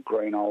smaller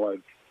green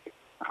olive,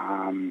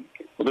 a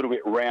little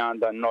bit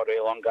round and not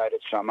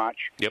elongated so much.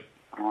 Yep.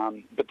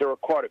 But there are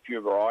quite a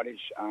few varieties.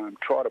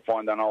 Try to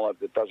find an olive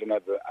that doesn't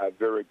have a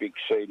very big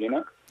seed in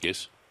it.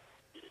 Yes.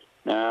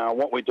 Now,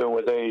 what we do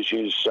with these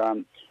is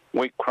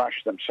we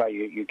crush them. So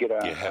you get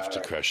a... You have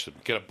to crush them.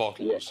 Get a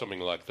bottle or something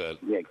like that.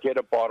 Yeah, get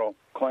a bottle,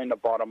 clean the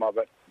bottom of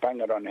it,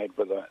 bang it on the head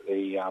with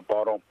the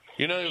bottle.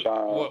 You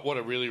know what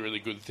a really, really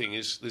good thing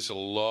is? There's a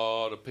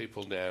lot of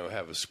people now who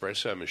have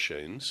espresso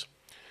machines,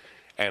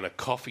 and a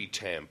coffee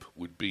tamp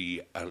would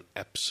be an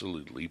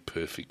absolutely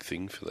perfect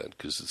thing for that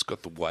because it's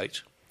got the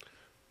weight,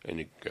 and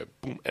you go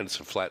boom, and it's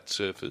a flat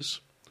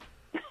surface.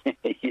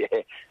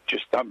 Yeah,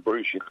 just don't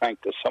bruise your tank,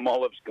 because some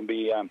olives can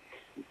be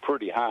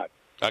pretty hard.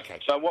 Okay.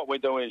 So what we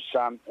do is,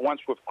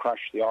 once we've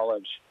crushed the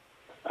olives...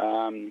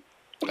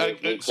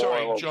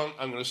 sorry, John,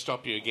 I'm going to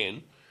stop you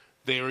again.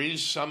 There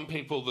is some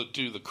people that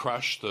do the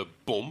crush, the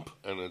bump,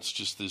 and it's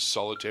just this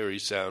solitary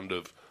sound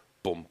of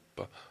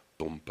bumper,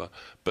 bumper.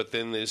 But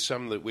then there's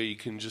some where you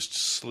can just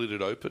slit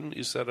it open.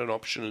 Is that an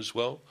option as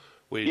well?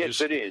 Where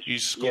yes, it is. You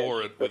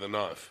score it with a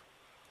knife.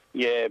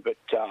 Yeah, but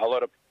a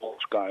lot of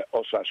people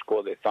also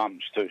score their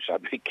thumbs too, so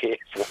be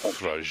careful.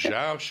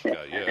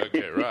 Rajaushka, yeah,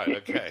 okay, right,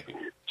 okay.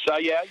 So,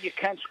 yeah, you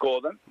can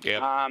score them.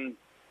 Yeah.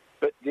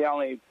 But the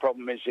only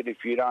problem is that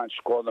if you don't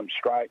score them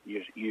straight,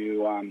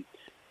 you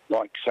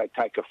like, say,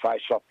 take a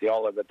face off the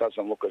olive, it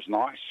doesn't look as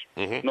nice.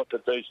 Mm-hmm. Not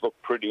that these look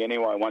pretty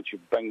anyway once you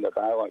bang the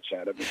daylights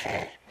out of them.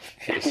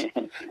 Yes.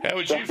 How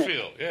would you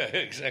feel? Yeah,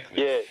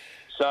 exactly. Yeah.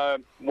 So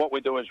what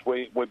we do is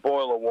we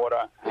boil the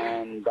water,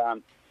 and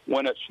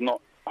when it's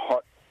not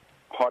hot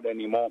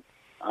anymore,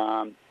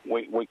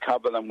 we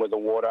cover them with the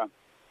water,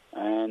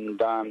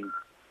 and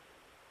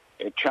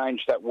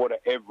change that water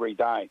every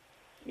day.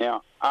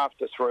 Now,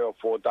 after 3 or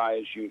 4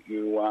 days, you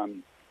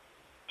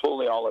pull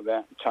the olive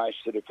out and taste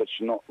it. If it's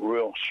not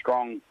real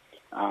strong,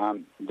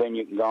 then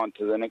you can go on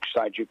to the next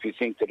stage. If you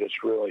think that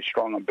it's really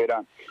strong and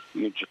bitter,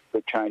 you just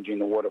be changing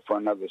the water for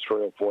another 3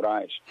 or 4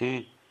 days.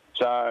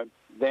 So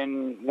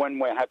then when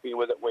we're happy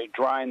with it, we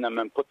drain them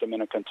and put them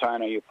in a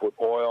container. You put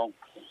oil,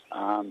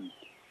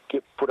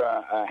 put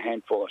a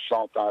handful of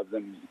salt over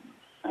them,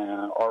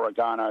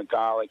 oregano,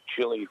 garlic,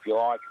 chili if you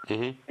like,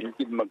 and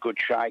give them a good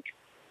shake.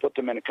 Put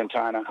them in a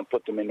container and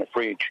put them in the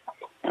fridge.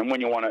 And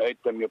when you want to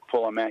eat them, you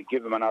pull them out,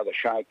 give them another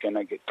shake, and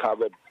they get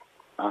covered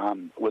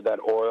with that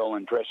oil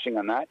and dressing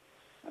and that.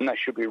 And they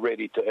should be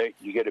ready to eat.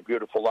 You get a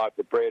beautiful loaf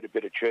of bread, a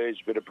bit of cheese,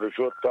 a bit of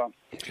prosciutto,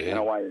 and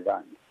away you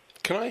go.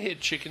 Can I hear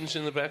chickens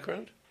in the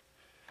background?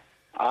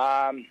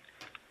 I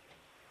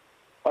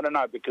don't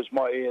know, because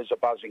my ears are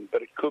buzzing,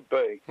 but it could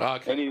be.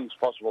 Okay. Anything's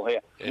possible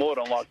here. Yeah. More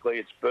than likely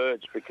it's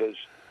birds, because...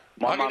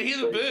 I could hear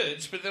the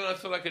birds, but then I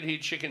thought I could hear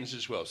chickens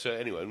as well. So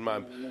anyway,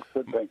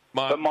 could be.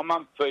 But my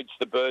mum feeds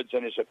the birds,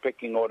 and there's a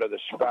pecking order: the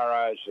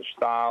sparrows, the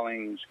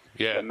starlings,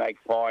 the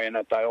magpie, and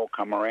they all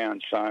come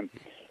around. So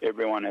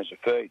everyone has a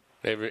feed.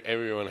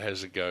 Everyone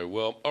has a go.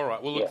 Well, all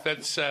right. Well, look,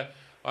 that's. I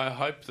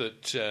hope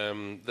that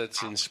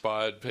that's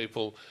inspired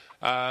people.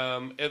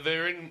 You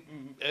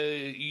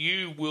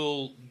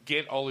will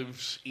get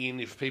olives in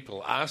if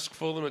people ask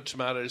for them at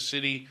Tomato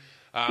City.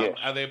 Yes.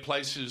 Are there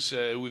places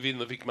within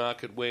the Vic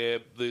Market where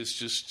there's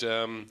just...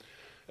 yeah,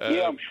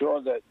 I'm sure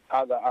that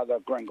other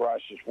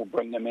greengrocers will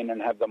bring them in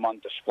and have them on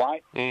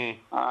display. You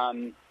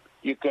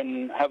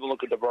can have a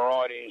look at the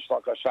varieties,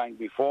 like I was saying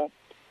before.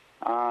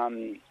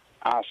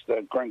 Ask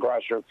the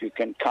greengrocer if you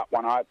can cut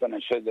one open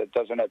and see that it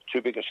doesn't have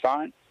too big a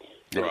stone.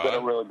 If you've got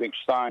a really big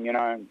stone,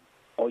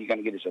 all you're going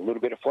to get is a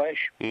little bit of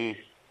flesh.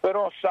 But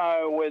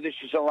also, where this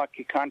is a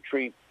lucky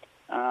country,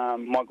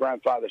 my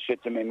grandfather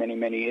said to me many,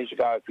 many years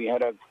ago, if he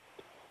had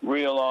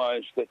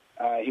realised that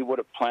he would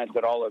have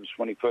planted olives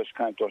when he first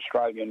came to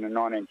Australia in the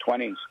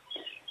 1920s.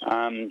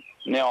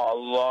 Now a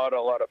lot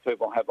of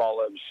people have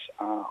olives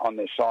on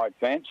their side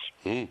fence.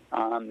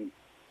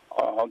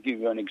 I'll give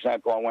you an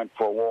example. I went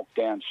for a walk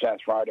down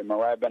South Road in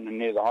Moorabbin, and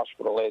near the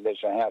hospital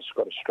there's a house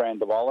got a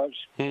strand of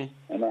olives, and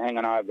they're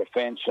hanging over the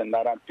fence, and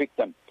they don't pick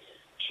them.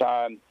 So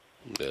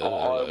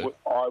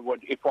I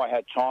would, if I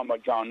had time,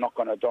 I'd go and knock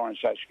on a door and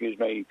say, "Excuse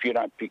me, if you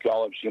don't pick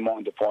olives, do you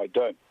mind if I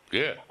do?"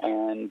 Yeah.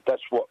 And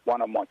that's what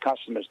one of my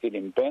customers did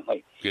in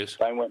Bentley. Yes.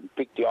 They went and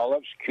picked the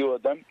olives,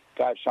 cured them,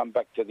 gave some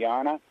back to the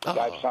owner,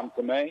 gave some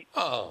to me.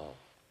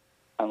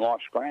 And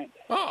life's grand.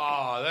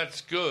 Oh,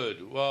 that's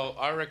good. Well,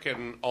 I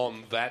reckon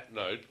on that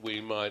note, we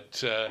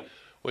might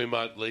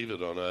leave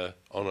it on a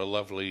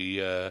lovely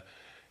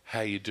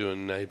how you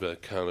doing, neighbour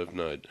kind of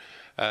note.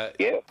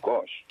 Yeah, of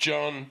course.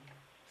 John,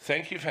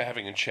 thank you for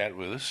having a chat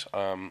with us.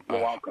 You're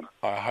welcome.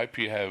 I hope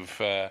you have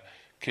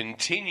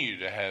continue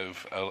to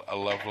have a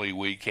lovely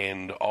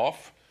weekend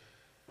off.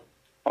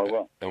 I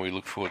will. And we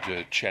look forward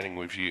to chatting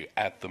with you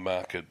at the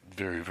market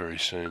very, very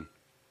soon.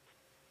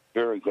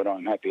 Very good.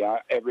 I'm happy.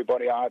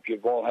 Everybody, I hope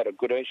you've all had a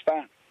good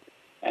Easter,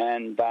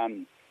 and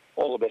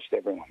all the best to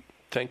everyone.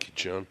 Thank you,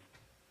 John.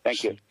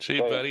 Thank you. See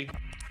you, buddy.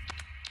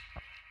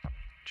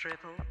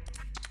 Triple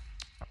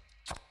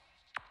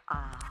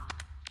R.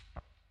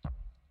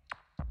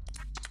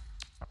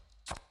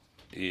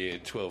 Yeah,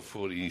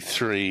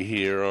 12:43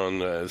 here on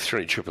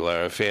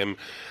 3RRR FM.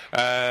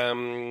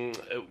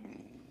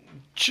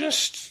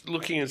 Just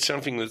looking at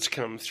something that's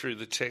come through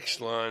the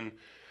text line.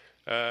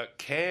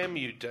 Cam,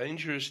 you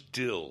dangerous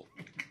dill.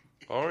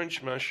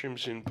 Orange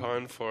mushrooms in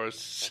pine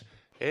forests,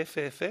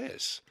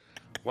 FFS.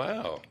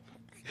 Wow.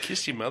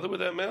 Kiss your mother with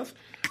that mouth?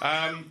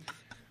 I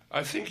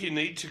think you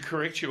need to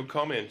correct your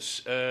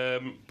comments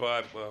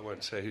by, well, I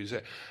won't say who's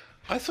that.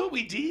 I thought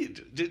we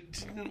did.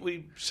 Didn't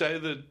we say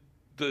that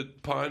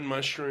pine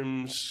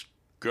mushrooms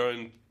grow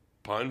in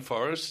pine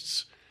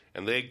forests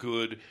and they're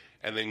good?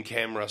 And then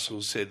Cam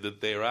Russell said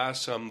that there are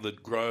some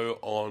that grow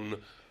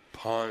on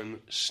pine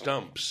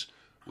stumps,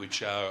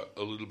 which are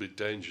a little bit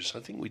dangerous. I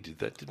think we did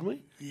that, didn't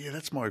we? Yeah,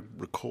 that's my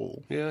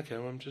recall. Yeah, okay,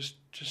 well, I'm just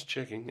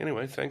checking.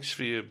 Anyway, thanks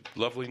for your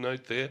lovely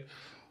note there.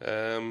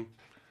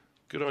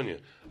 Good on you.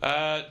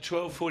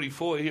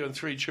 12:44 here on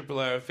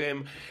 3RRR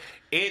FM.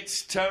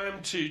 It's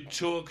time to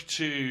talk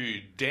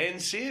to Dan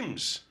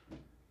Sims.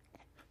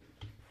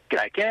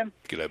 G'day, Cam.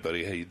 G'day,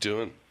 buddy. How you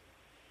doing?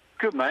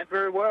 Good, mate.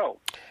 Very well.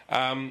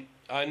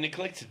 I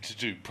neglected to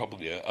do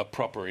probably a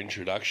proper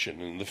introduction,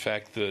 and the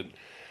fact that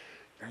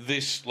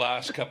this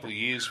last couple of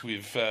years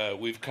with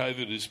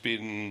COVID has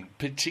been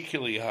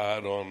particularly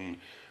hard on,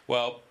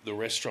 well, the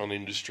restaurant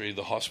industry,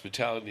 the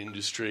hospitality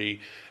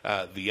industry,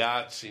 the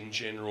arts in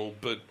general,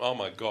 but, oh,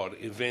 my God,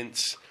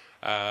 events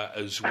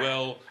as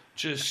well.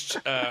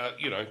 Just,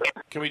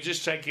 can we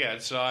just take you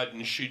outside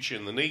and shoot you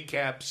in the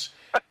kneecaps?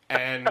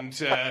 And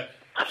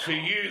for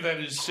you, that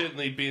has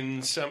certainly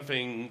been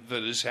something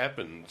that has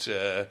happened.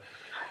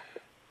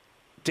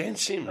 Dan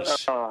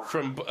Sims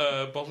from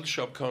Bottle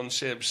Shop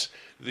Concepts,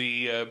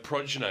 the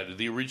progenitor,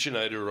 the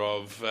originator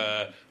of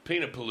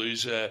Pinot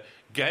Palooza,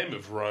 Game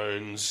of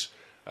Thrones,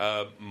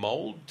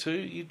 Mould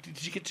too.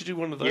 Did you get to do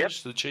one of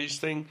those, the cheese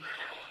thing?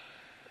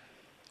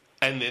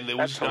 And then there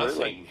was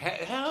nothing.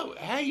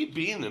 How you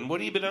been, and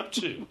what have you been up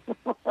to?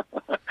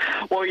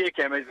 Well, yeah,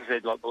 Cam, as I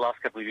said, like the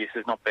last couple of years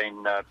has not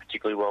been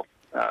particularly well.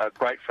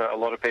 Great for a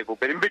lot of people,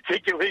 but in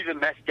particular the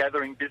mass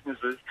gathering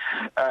businesses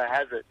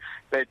has it.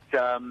 But,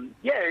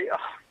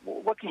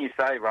 what can you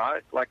say,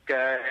 right? Like,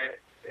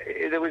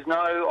 there was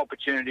no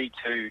opportunity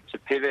to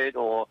pivot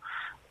or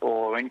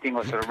anything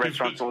like sort of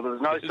restaurants, or there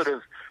was no sort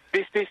of,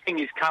 this thing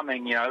is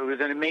coming, it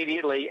was an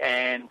immediately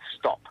and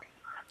stop.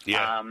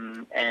 Yeah.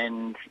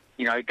 And,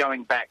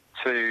 going back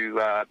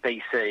to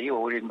BC,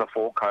 or even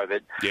before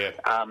COVID,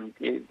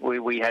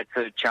 we had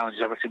sort of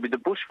challenges, obviously, with the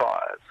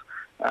bushfires.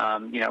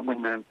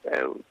 When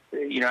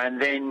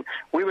and then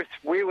we were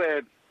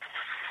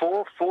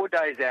four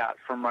days out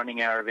from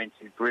running our events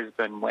in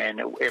Brisbane when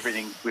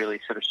everything really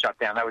sort of shut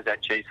down. That was our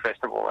cheese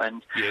festival,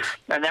 and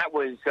that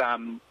was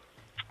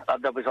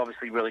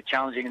obviously really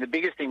challenging. And the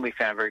biggest thing we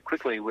found very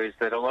quickly was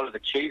that a lot of the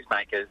cheese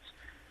makers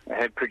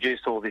had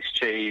produced all this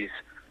cheese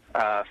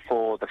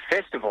for the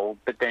festival,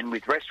 but then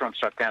with restaurants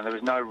shut down, there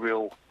was no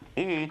real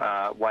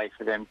way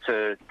for them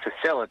to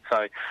sell it.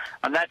 So,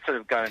 and that sort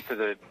of got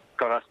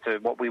us to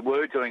what we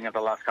were doing over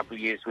the last couple of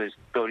years, was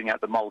building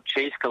out the Mould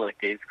Cheese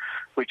Collective,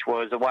 which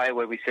was a way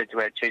where we said to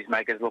our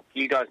cheesemakers, look,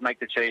 you guys make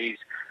the cheese,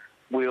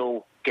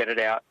 we'll get it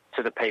out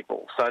to the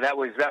people. So that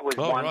was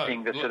one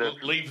thing that sort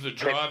of... Leave the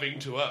driving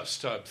to us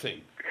type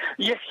thing.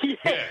 Yeah.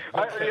 Okay.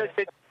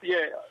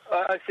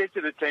 I said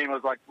to the team, I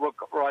was like,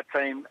 look, right,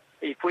 team,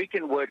 if we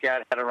can work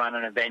out how to run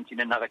an event in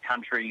another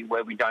country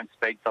where we don't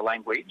speak the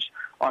language,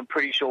 I'm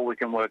pretty sure we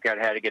can work out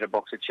how to get a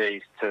box of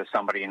cheese to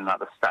somebody in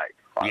another state.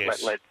 Right?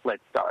 Yes.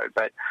 Let's go.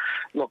 But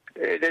look,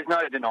 there's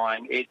no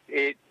denying it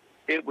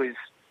was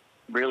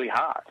really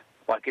hard.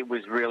 Like, it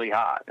was really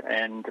hard.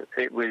 And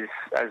it was,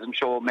 as I'm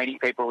sure many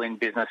people in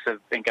business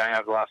have been going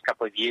over the last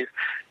couple of years,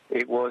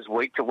 it was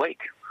week to week,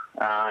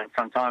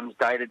 sometimes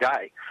day to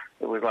day.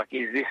 It was like,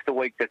 is this the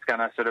week that's going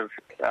to sort of...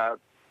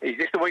 is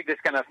this the week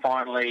that's going to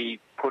finally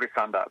put us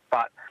under?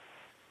 But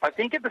I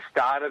think at the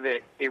start of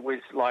it, it was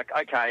like,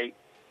 okay,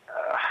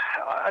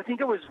 I think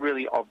it was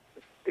really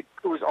it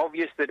was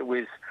obvious that it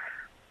was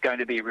going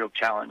to be a real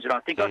challenge. And I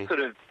think I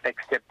sort of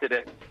accepted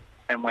it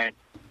and went,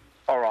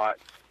 all right,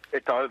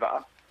 it's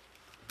over.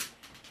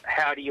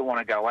 How do you want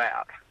to go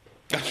out?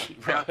 Right,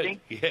 and I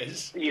think,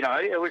 yes.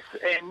 It was,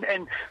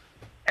 and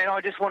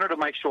I just wanted to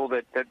make sure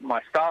that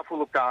my staff were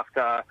looked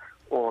after,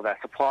 all of our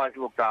suppliers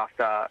were looked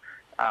after,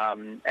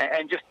 and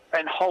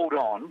hold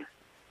on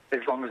as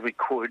long as we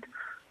could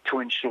to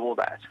ensure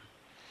that.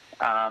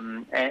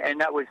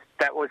 And that was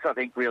I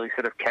think really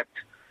sort of kept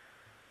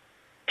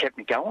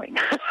me going.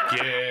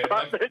 Yeah,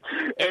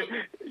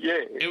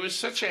 it was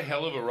such a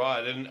hell of a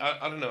ride, and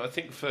I don't know. I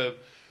think for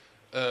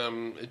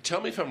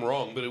tell me if I'm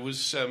wrong, but it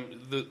was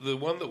the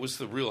one that was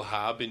the real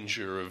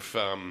harbinger of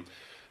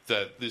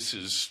that this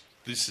is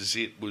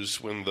it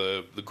was when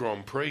the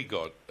Grand Prix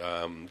got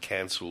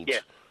cancelled. Yeah.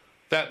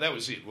 That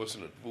was it,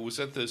 wasn't it? Was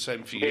that the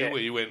same for you,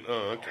 where you went,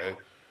 oh, okay,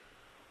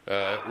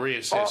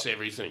 reassess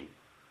everything?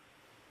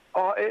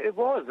 Oh, it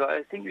was.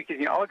 I think because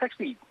I was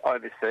actually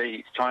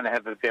overseas trying to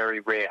have a very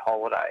rare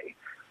holiday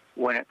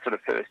when it sort of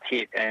first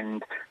hit,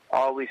 and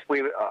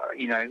we were,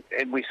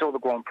 and we saw the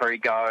Grand Prix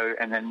go,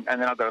 and then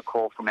I got a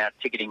call from our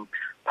ticketing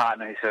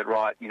partner who said,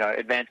 right,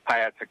 advanced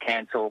payouts are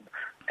cancelled,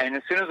 and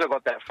as soon as I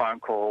got that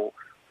phone call,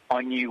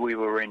 I knew we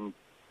were in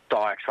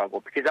dire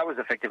trouble, because that was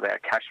effectively our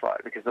cash flow,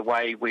 because the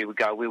way we would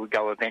go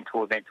event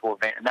to event to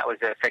event, and that was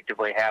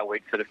effectively how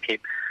we'd sort of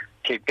keep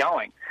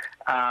going,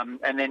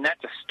 and then that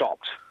just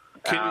stopped.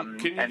 Can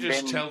you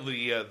just tell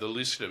the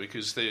listener,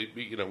 because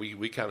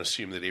we can't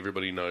assume that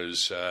everybody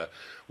knows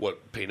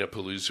what Pinot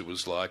Palooza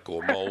was like,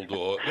 or Mould,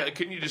 or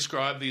can you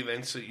describe the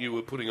events that you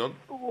were putting on?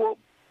 Well,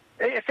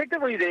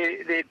 effectively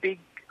they're big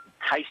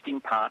tasting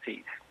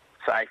parties.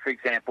 Say, for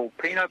example,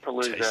 Pinot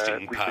Palooza.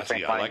 Tasting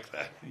party, I like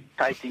that.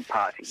 Tasting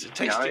party. It's a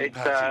tasting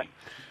party.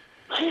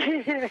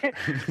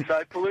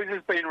 So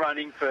Palooza's been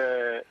running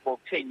for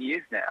 10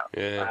 years now.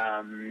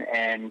 Yeah.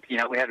 And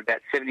we had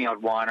about 70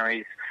 odd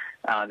wineries.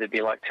 There'd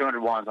be like 200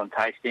 wines on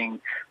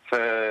tasting.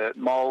 For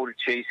Mould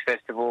Cheese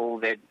Festival,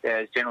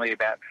 there's generally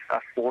about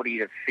 40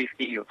 to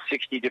 50 or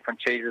 60 different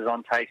cheeses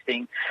on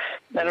tasting,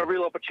 and a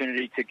real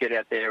opportunity to get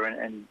out there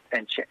and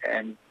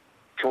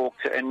talk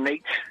to and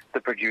meet the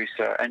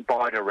producer and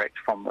buy direct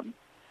from them.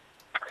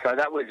 So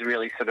that was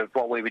really sort of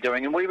what we were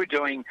doing, and we were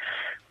doing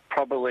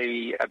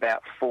probably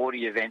about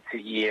 40 events a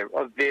year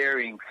of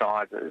varying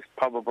sizes,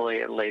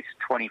 probably at least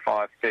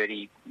 25,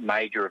 30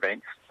 major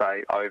events,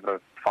 say over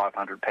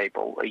 500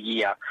 people a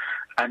year,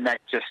 and that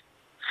just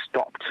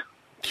stopped.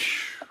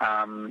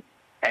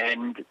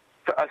 And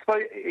I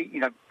suppose,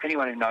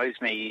 anyone who knows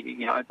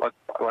me, I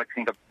like to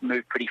think I've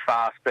moved pretty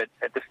fast, but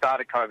at the start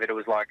of COVID, it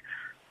was like,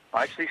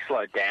 I actually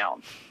slowed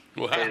down.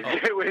 Wow.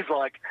 It was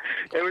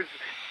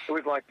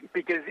like,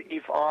 because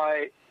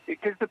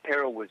the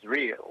peril was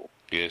real.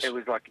 Yes. It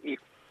was like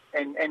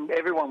and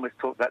everyone was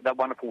taught that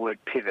wonderful word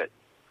pivot,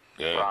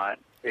 right?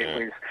 It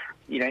was,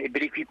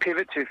 but if you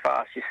pivot too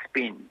fast, you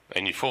spin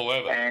and you fall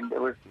over, and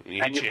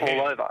you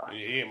fall over.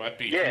 Yeah, it might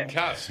be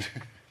concussed.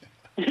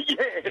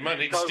 Yeah, you might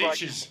need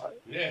stitches.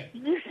 And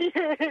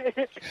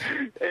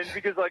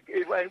because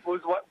it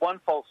was one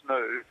false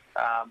move,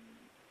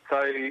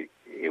 so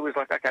it was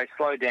like, okay,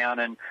 slow down,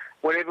 and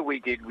whatever we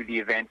did with the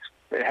events,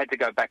 it had to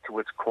go back to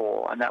its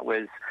core, and that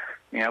was,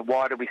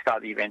 why did we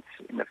start the events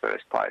in the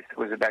first place? It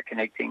was about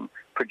connecting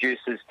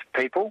producers to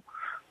people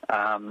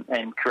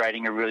and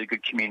creating a really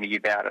good community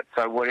about it.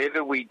 So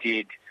whatever we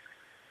did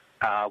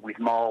with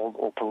Mould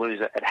or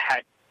Palooza, it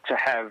had to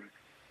have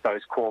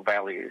those core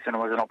values, and it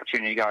was an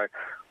opportunity to go,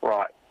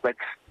 right, let's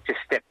just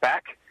step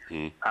back,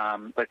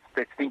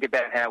 let's think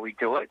about how we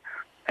do it,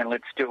 and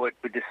let's do it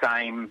with the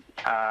same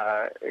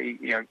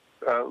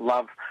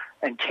love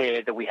and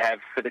care that we have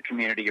for the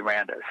community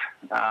around us,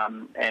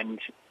 and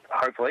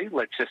hopefully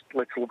let's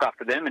look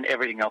after them, and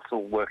everything else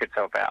will work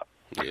itself out.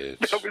 Yeah,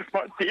 that was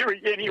my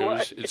theory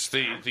anyway. It's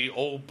the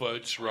all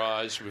boats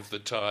rise with the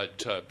tide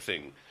type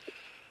thing.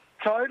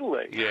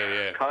 Totally.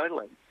 Yeah.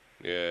 Totally.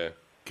 Yeah.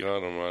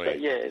 God almighty.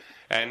 Yes.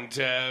 And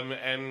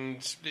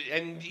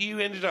you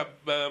ended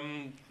up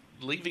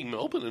leaving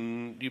Melbourne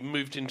and you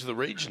moved into the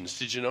regions,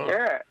 did you not?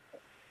 Yeah.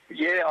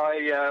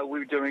 We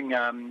were doing.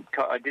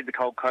 I did the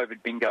cold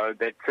COVID bingo,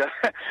 but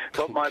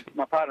my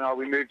partner and I,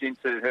 we moved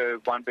into her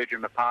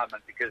one-bedroom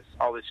apartment because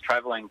I was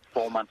travelling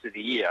 4 months of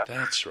the year.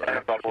 That's right. And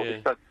I thought,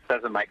 this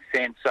doesn't make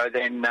sense. So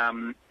then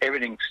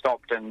everything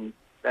stopped, and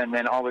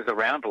then I was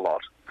around a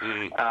lot.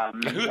 You were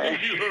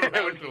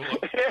around a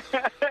lot.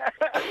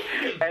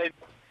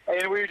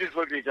 And we were just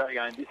looking at each other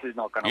going, this is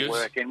not going to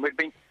work. And we've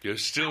been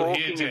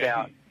talking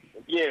about...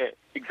 Yeah,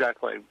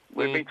 exactly.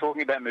 We've been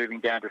talking about moving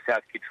down to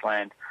South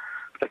Gippsland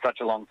for such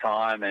a long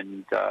time,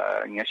 and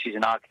she's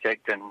an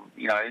architect, and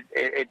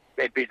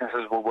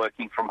businesses were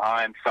working from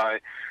home. So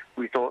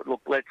we thought,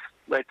 look, let's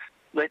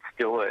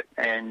do it.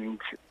 And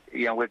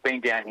we've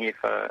been down here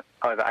for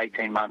over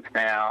 18 months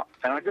now,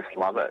 and I just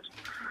love it.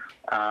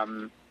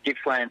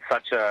 Gippsland's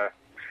such a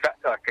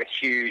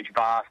huge,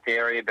 vast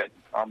area, but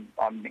I'm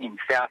in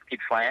South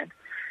Gippsland,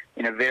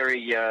 in a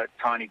very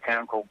tiny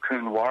town called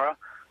Coonawarra,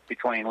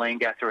 between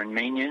Leongatha and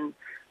Minion,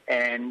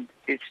 and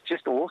it's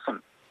just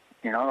awesome.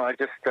 I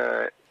just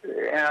I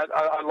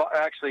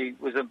actually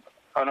was an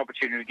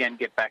opportunity again to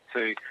get back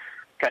to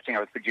catching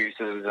up with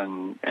producers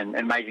and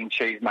amazing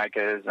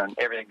cheesemakers and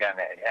everything down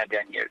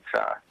here. It's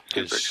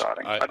super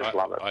exciting. I just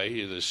love it. I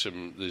hear there's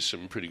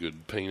some pretty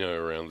good Pinot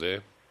around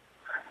there.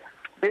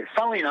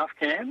 Funnily enough,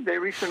 Cam,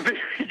 there is some very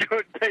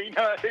good Pinot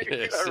around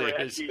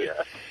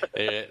here.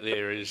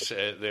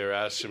 There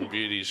are some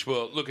beauties.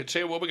 Well, look, I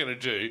tell you what we're going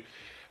to do.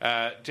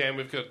 Dan,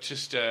 we've got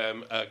just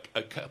a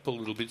couple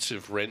little bits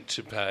of rent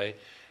to pay.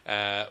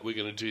 We're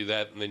going to do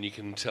that, and then you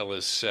can tell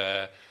us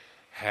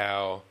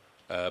how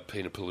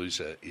Pinot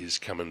Palooza is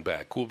coming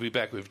back. We'll be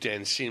back with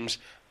Dan Sims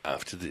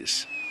after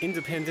this.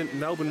 Independent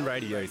Melbourne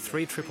Radio,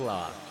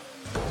 3RRR.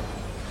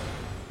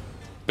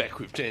 Back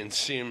with Dan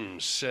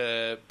Sims.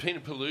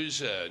 Pinot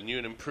Palooza, new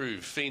and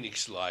improved,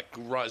 Phoenix-like,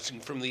 rising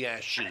from the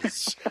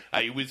ashes.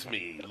 Are you with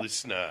me,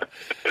 listener?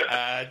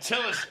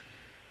 Tell us.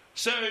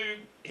 So,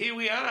 here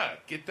we are.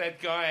 Get that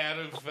guy out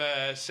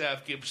of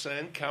South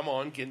Gippsland. Come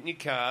on, get in your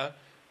car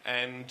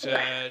and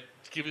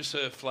give us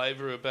a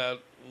flavour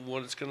about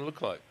what it's going to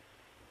look like.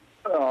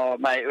 Oh,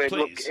 mate, Please.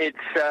 Look, it's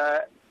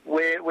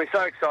we're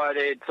so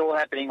excited. It's all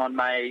happening on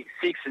May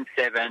 6 and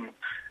 7.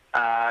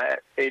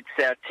 It's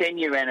our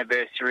 10-year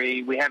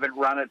anniversary. We haven't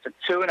run it for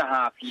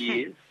 2.5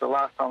 years. The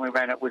last time we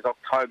ran it was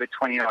October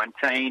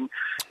 2019.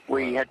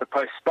 We had to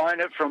postpone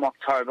it from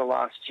October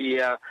last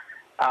year.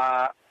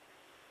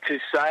 To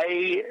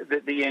say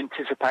that the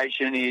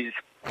anticipation is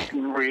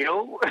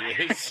real,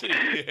 yes.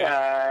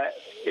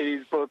 It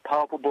is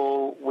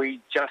palpable. We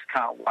just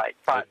can't wait.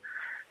 But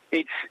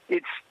it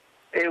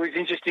was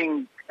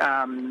interesting.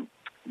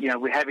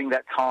 We're having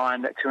that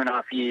time, that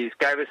 2.5 years,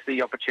 gave us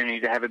the opportunity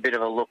to have a bit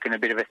of a look and a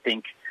bit of a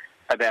think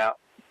about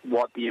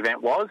what the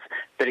event was.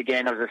 But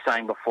again, as I was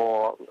saying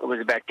before, it was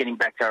about getting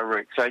back to our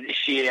roots. So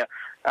this year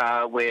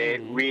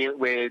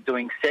we're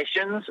doing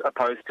sessions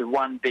opposed to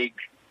one big,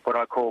 what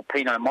I call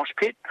Pinot mosh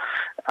pit.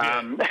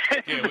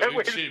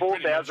 With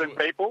 4,000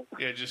 people.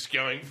 Yeah, just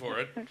going for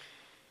it.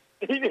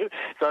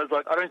 So I was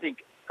like,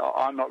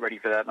 I'm not ready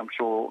for that. I'm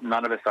sure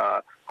none of us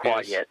are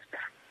quite yet.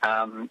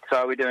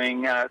 So we're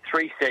doing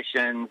 3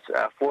 sessions,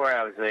 4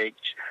 hours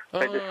each,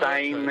 but the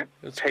same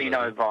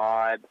Pinot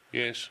vibe,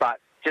 but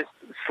just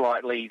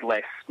slightly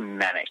less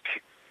manic.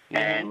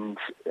 And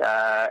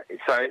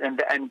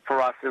and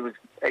for us,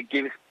 it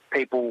gives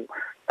people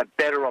a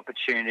better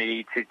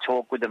opportunity to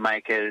talk with the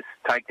makers,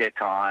 take their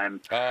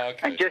time,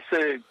 and just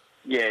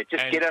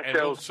get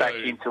ourselves back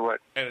into it.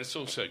 And it's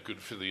also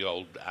good for the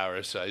old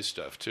RSA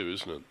stuff too,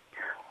 isn't it?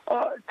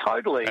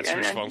 Totally. That's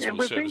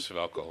responsible service of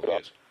alcohol,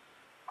 yes.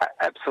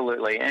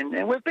 Absolutely.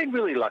 And we've been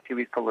really lucky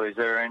with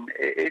Palooza, and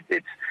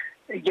it's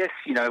yes,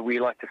 we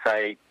like to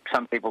say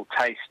some people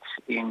taste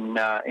in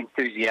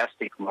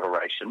enthusiastic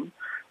moderation,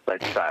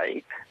 let's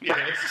say.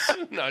 Yes,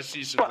 nice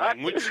use of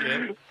language,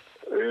 yeah.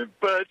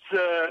 But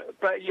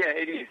yeah,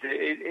 it is.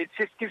 It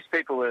just gives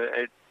people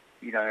a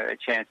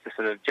chance to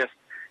sort of just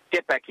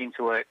get back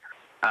into it.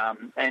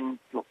 And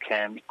look,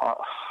 Cam,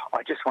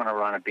 I just want to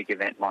run a big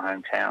event in my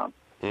hometown.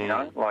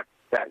 Like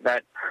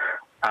that.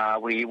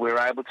 We were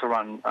able to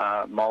run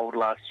Mould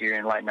last year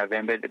in late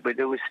November, but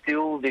there was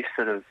still this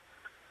sort of,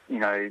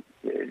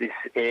 this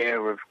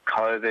air of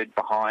COVID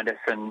behind us,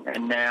 and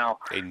now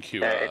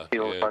NQR, it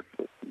feels like,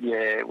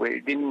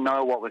 we didn't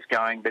know what was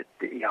going, but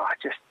I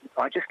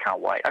just can't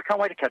wait. I can't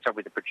wait to catch up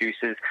with the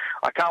producers.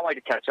 I can't wait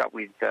to catch up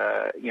with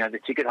the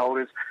ticket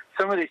holders.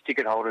 Some of these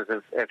ticket holders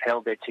have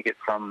held their ticket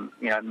from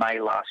May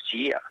last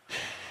year,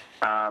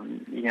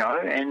 and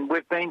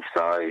we've been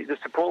the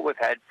support we've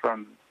had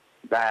from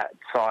that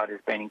side has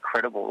been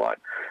incredible. Like,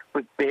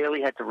 we've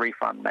barely had to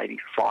refund maybe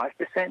 5%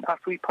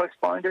 after we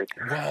postponed it.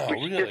 Wow,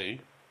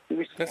 really?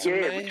 That's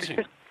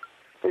amazing.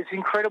 It's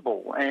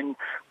incredible. And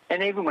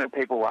even when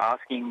people were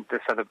asking to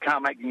sort of,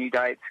 can't make new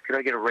dates, could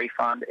I get a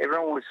refund?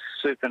 Everyone was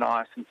super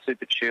nice and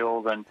super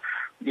chilled. And,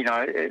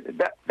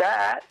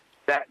 that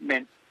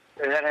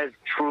has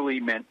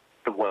truly meant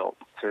the world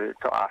to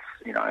us.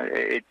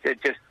 It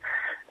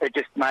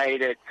just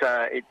made it,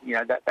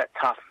 that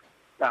tough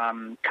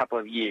couple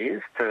of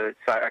years to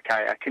say,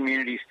 okay, our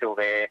community's still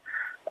there.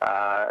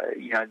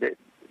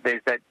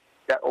 There's that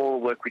all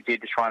the work we did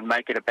to try and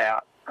make it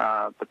about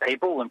the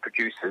people and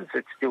producers.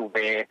 It's still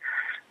there,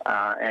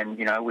 and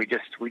we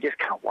just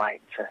can't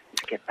wait to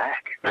get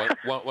back.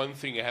 One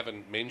thing I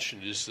haven't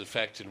mentioned is the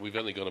fact that we've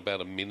only got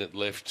about a minute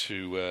left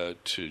to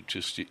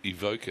just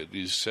evoke it.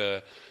 Is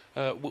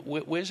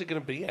where's it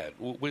going to be at?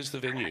 Where's the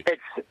venue?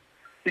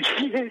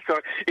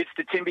 It's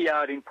the Timber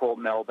Yard in Port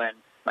Melbourne.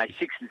 May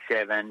 6 and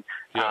 7,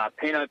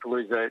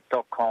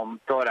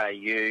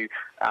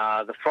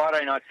 pinotpalooza.com.au. The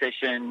Friday night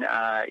session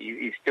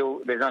is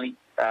still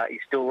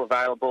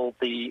available.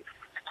 The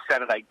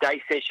Saturday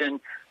day session,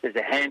 there's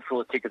a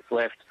handful of tickets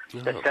left.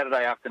 The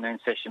Saturday afternoon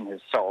session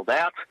has sold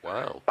out.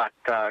 Wow! But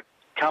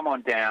come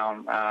on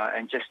down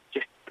and just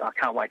I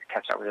can't wait to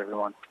catch up with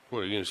everyone. What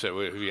are you going to say?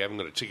 Well, if you haven't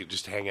got a ticket,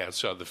 just hang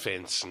outside the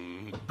fence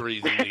and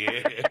breathe in the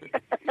air.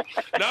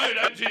 No,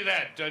 don't do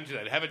that. Don't do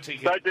that. Have a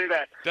ticket. Don't do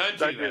that. Don't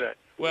do that.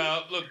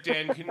 Well, look,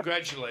 Dan,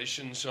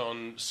 congratulations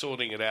on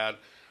sorting it out.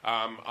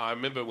 I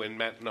remember when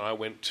Matt and I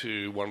went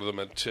to one of them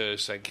at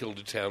St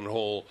Kilda Town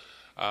Hall,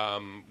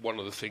 one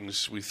of the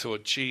things we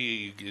thought,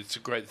 gee, it's a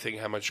great thing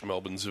how much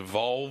Melbourne's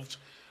evolved,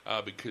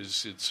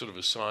 because it's sort of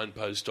a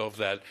signpost of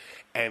that.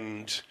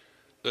 And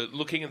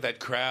looking at that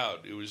crowd,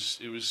 it was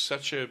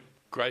such a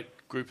great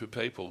group of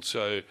people.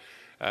 So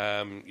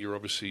you're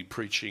obviously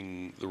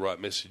preaching the right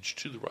message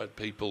to the right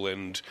people,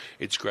 and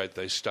it's great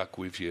they stuck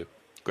with you.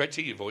 Great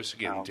to hear your voice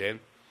again, Dan.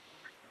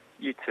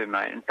 You too,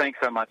 mate. And thanks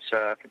so much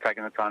for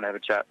taking the time to have a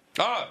chat.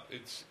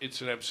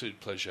 It's an absolute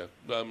pleasure.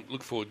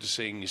 Look forward to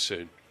seeing you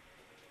soon.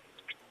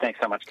 Thanks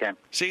so much, Cam.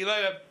 See you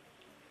later.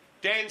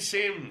 Dan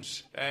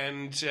Sims.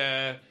 And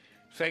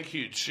thank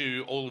you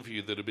to all of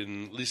you that have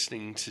been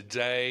listening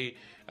today.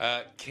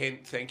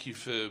 Kent, thank you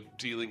for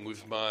dealing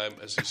with my,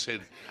 as I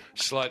said,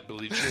 slight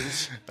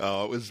belligerence.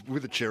 It was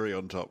with a cherry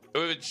on top.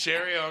 With a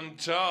cherry on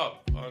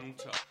top.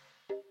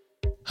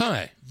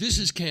 Hi, this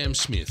is Cam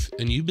Smith,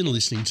 and you've been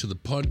listening to the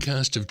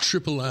podcast of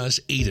Triple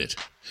R's Eat It,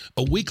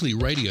 a weekly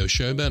radio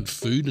show about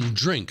food and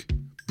drink,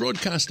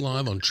 broadcast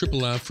live on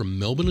Triple R from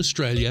Melbourne,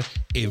 Australia,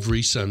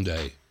 every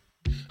Sunday.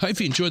 Hope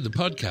you enjoyed the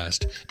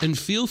podcast, and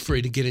feel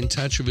free to get in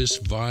touch with us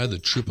via the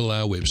Triple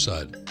R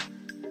website.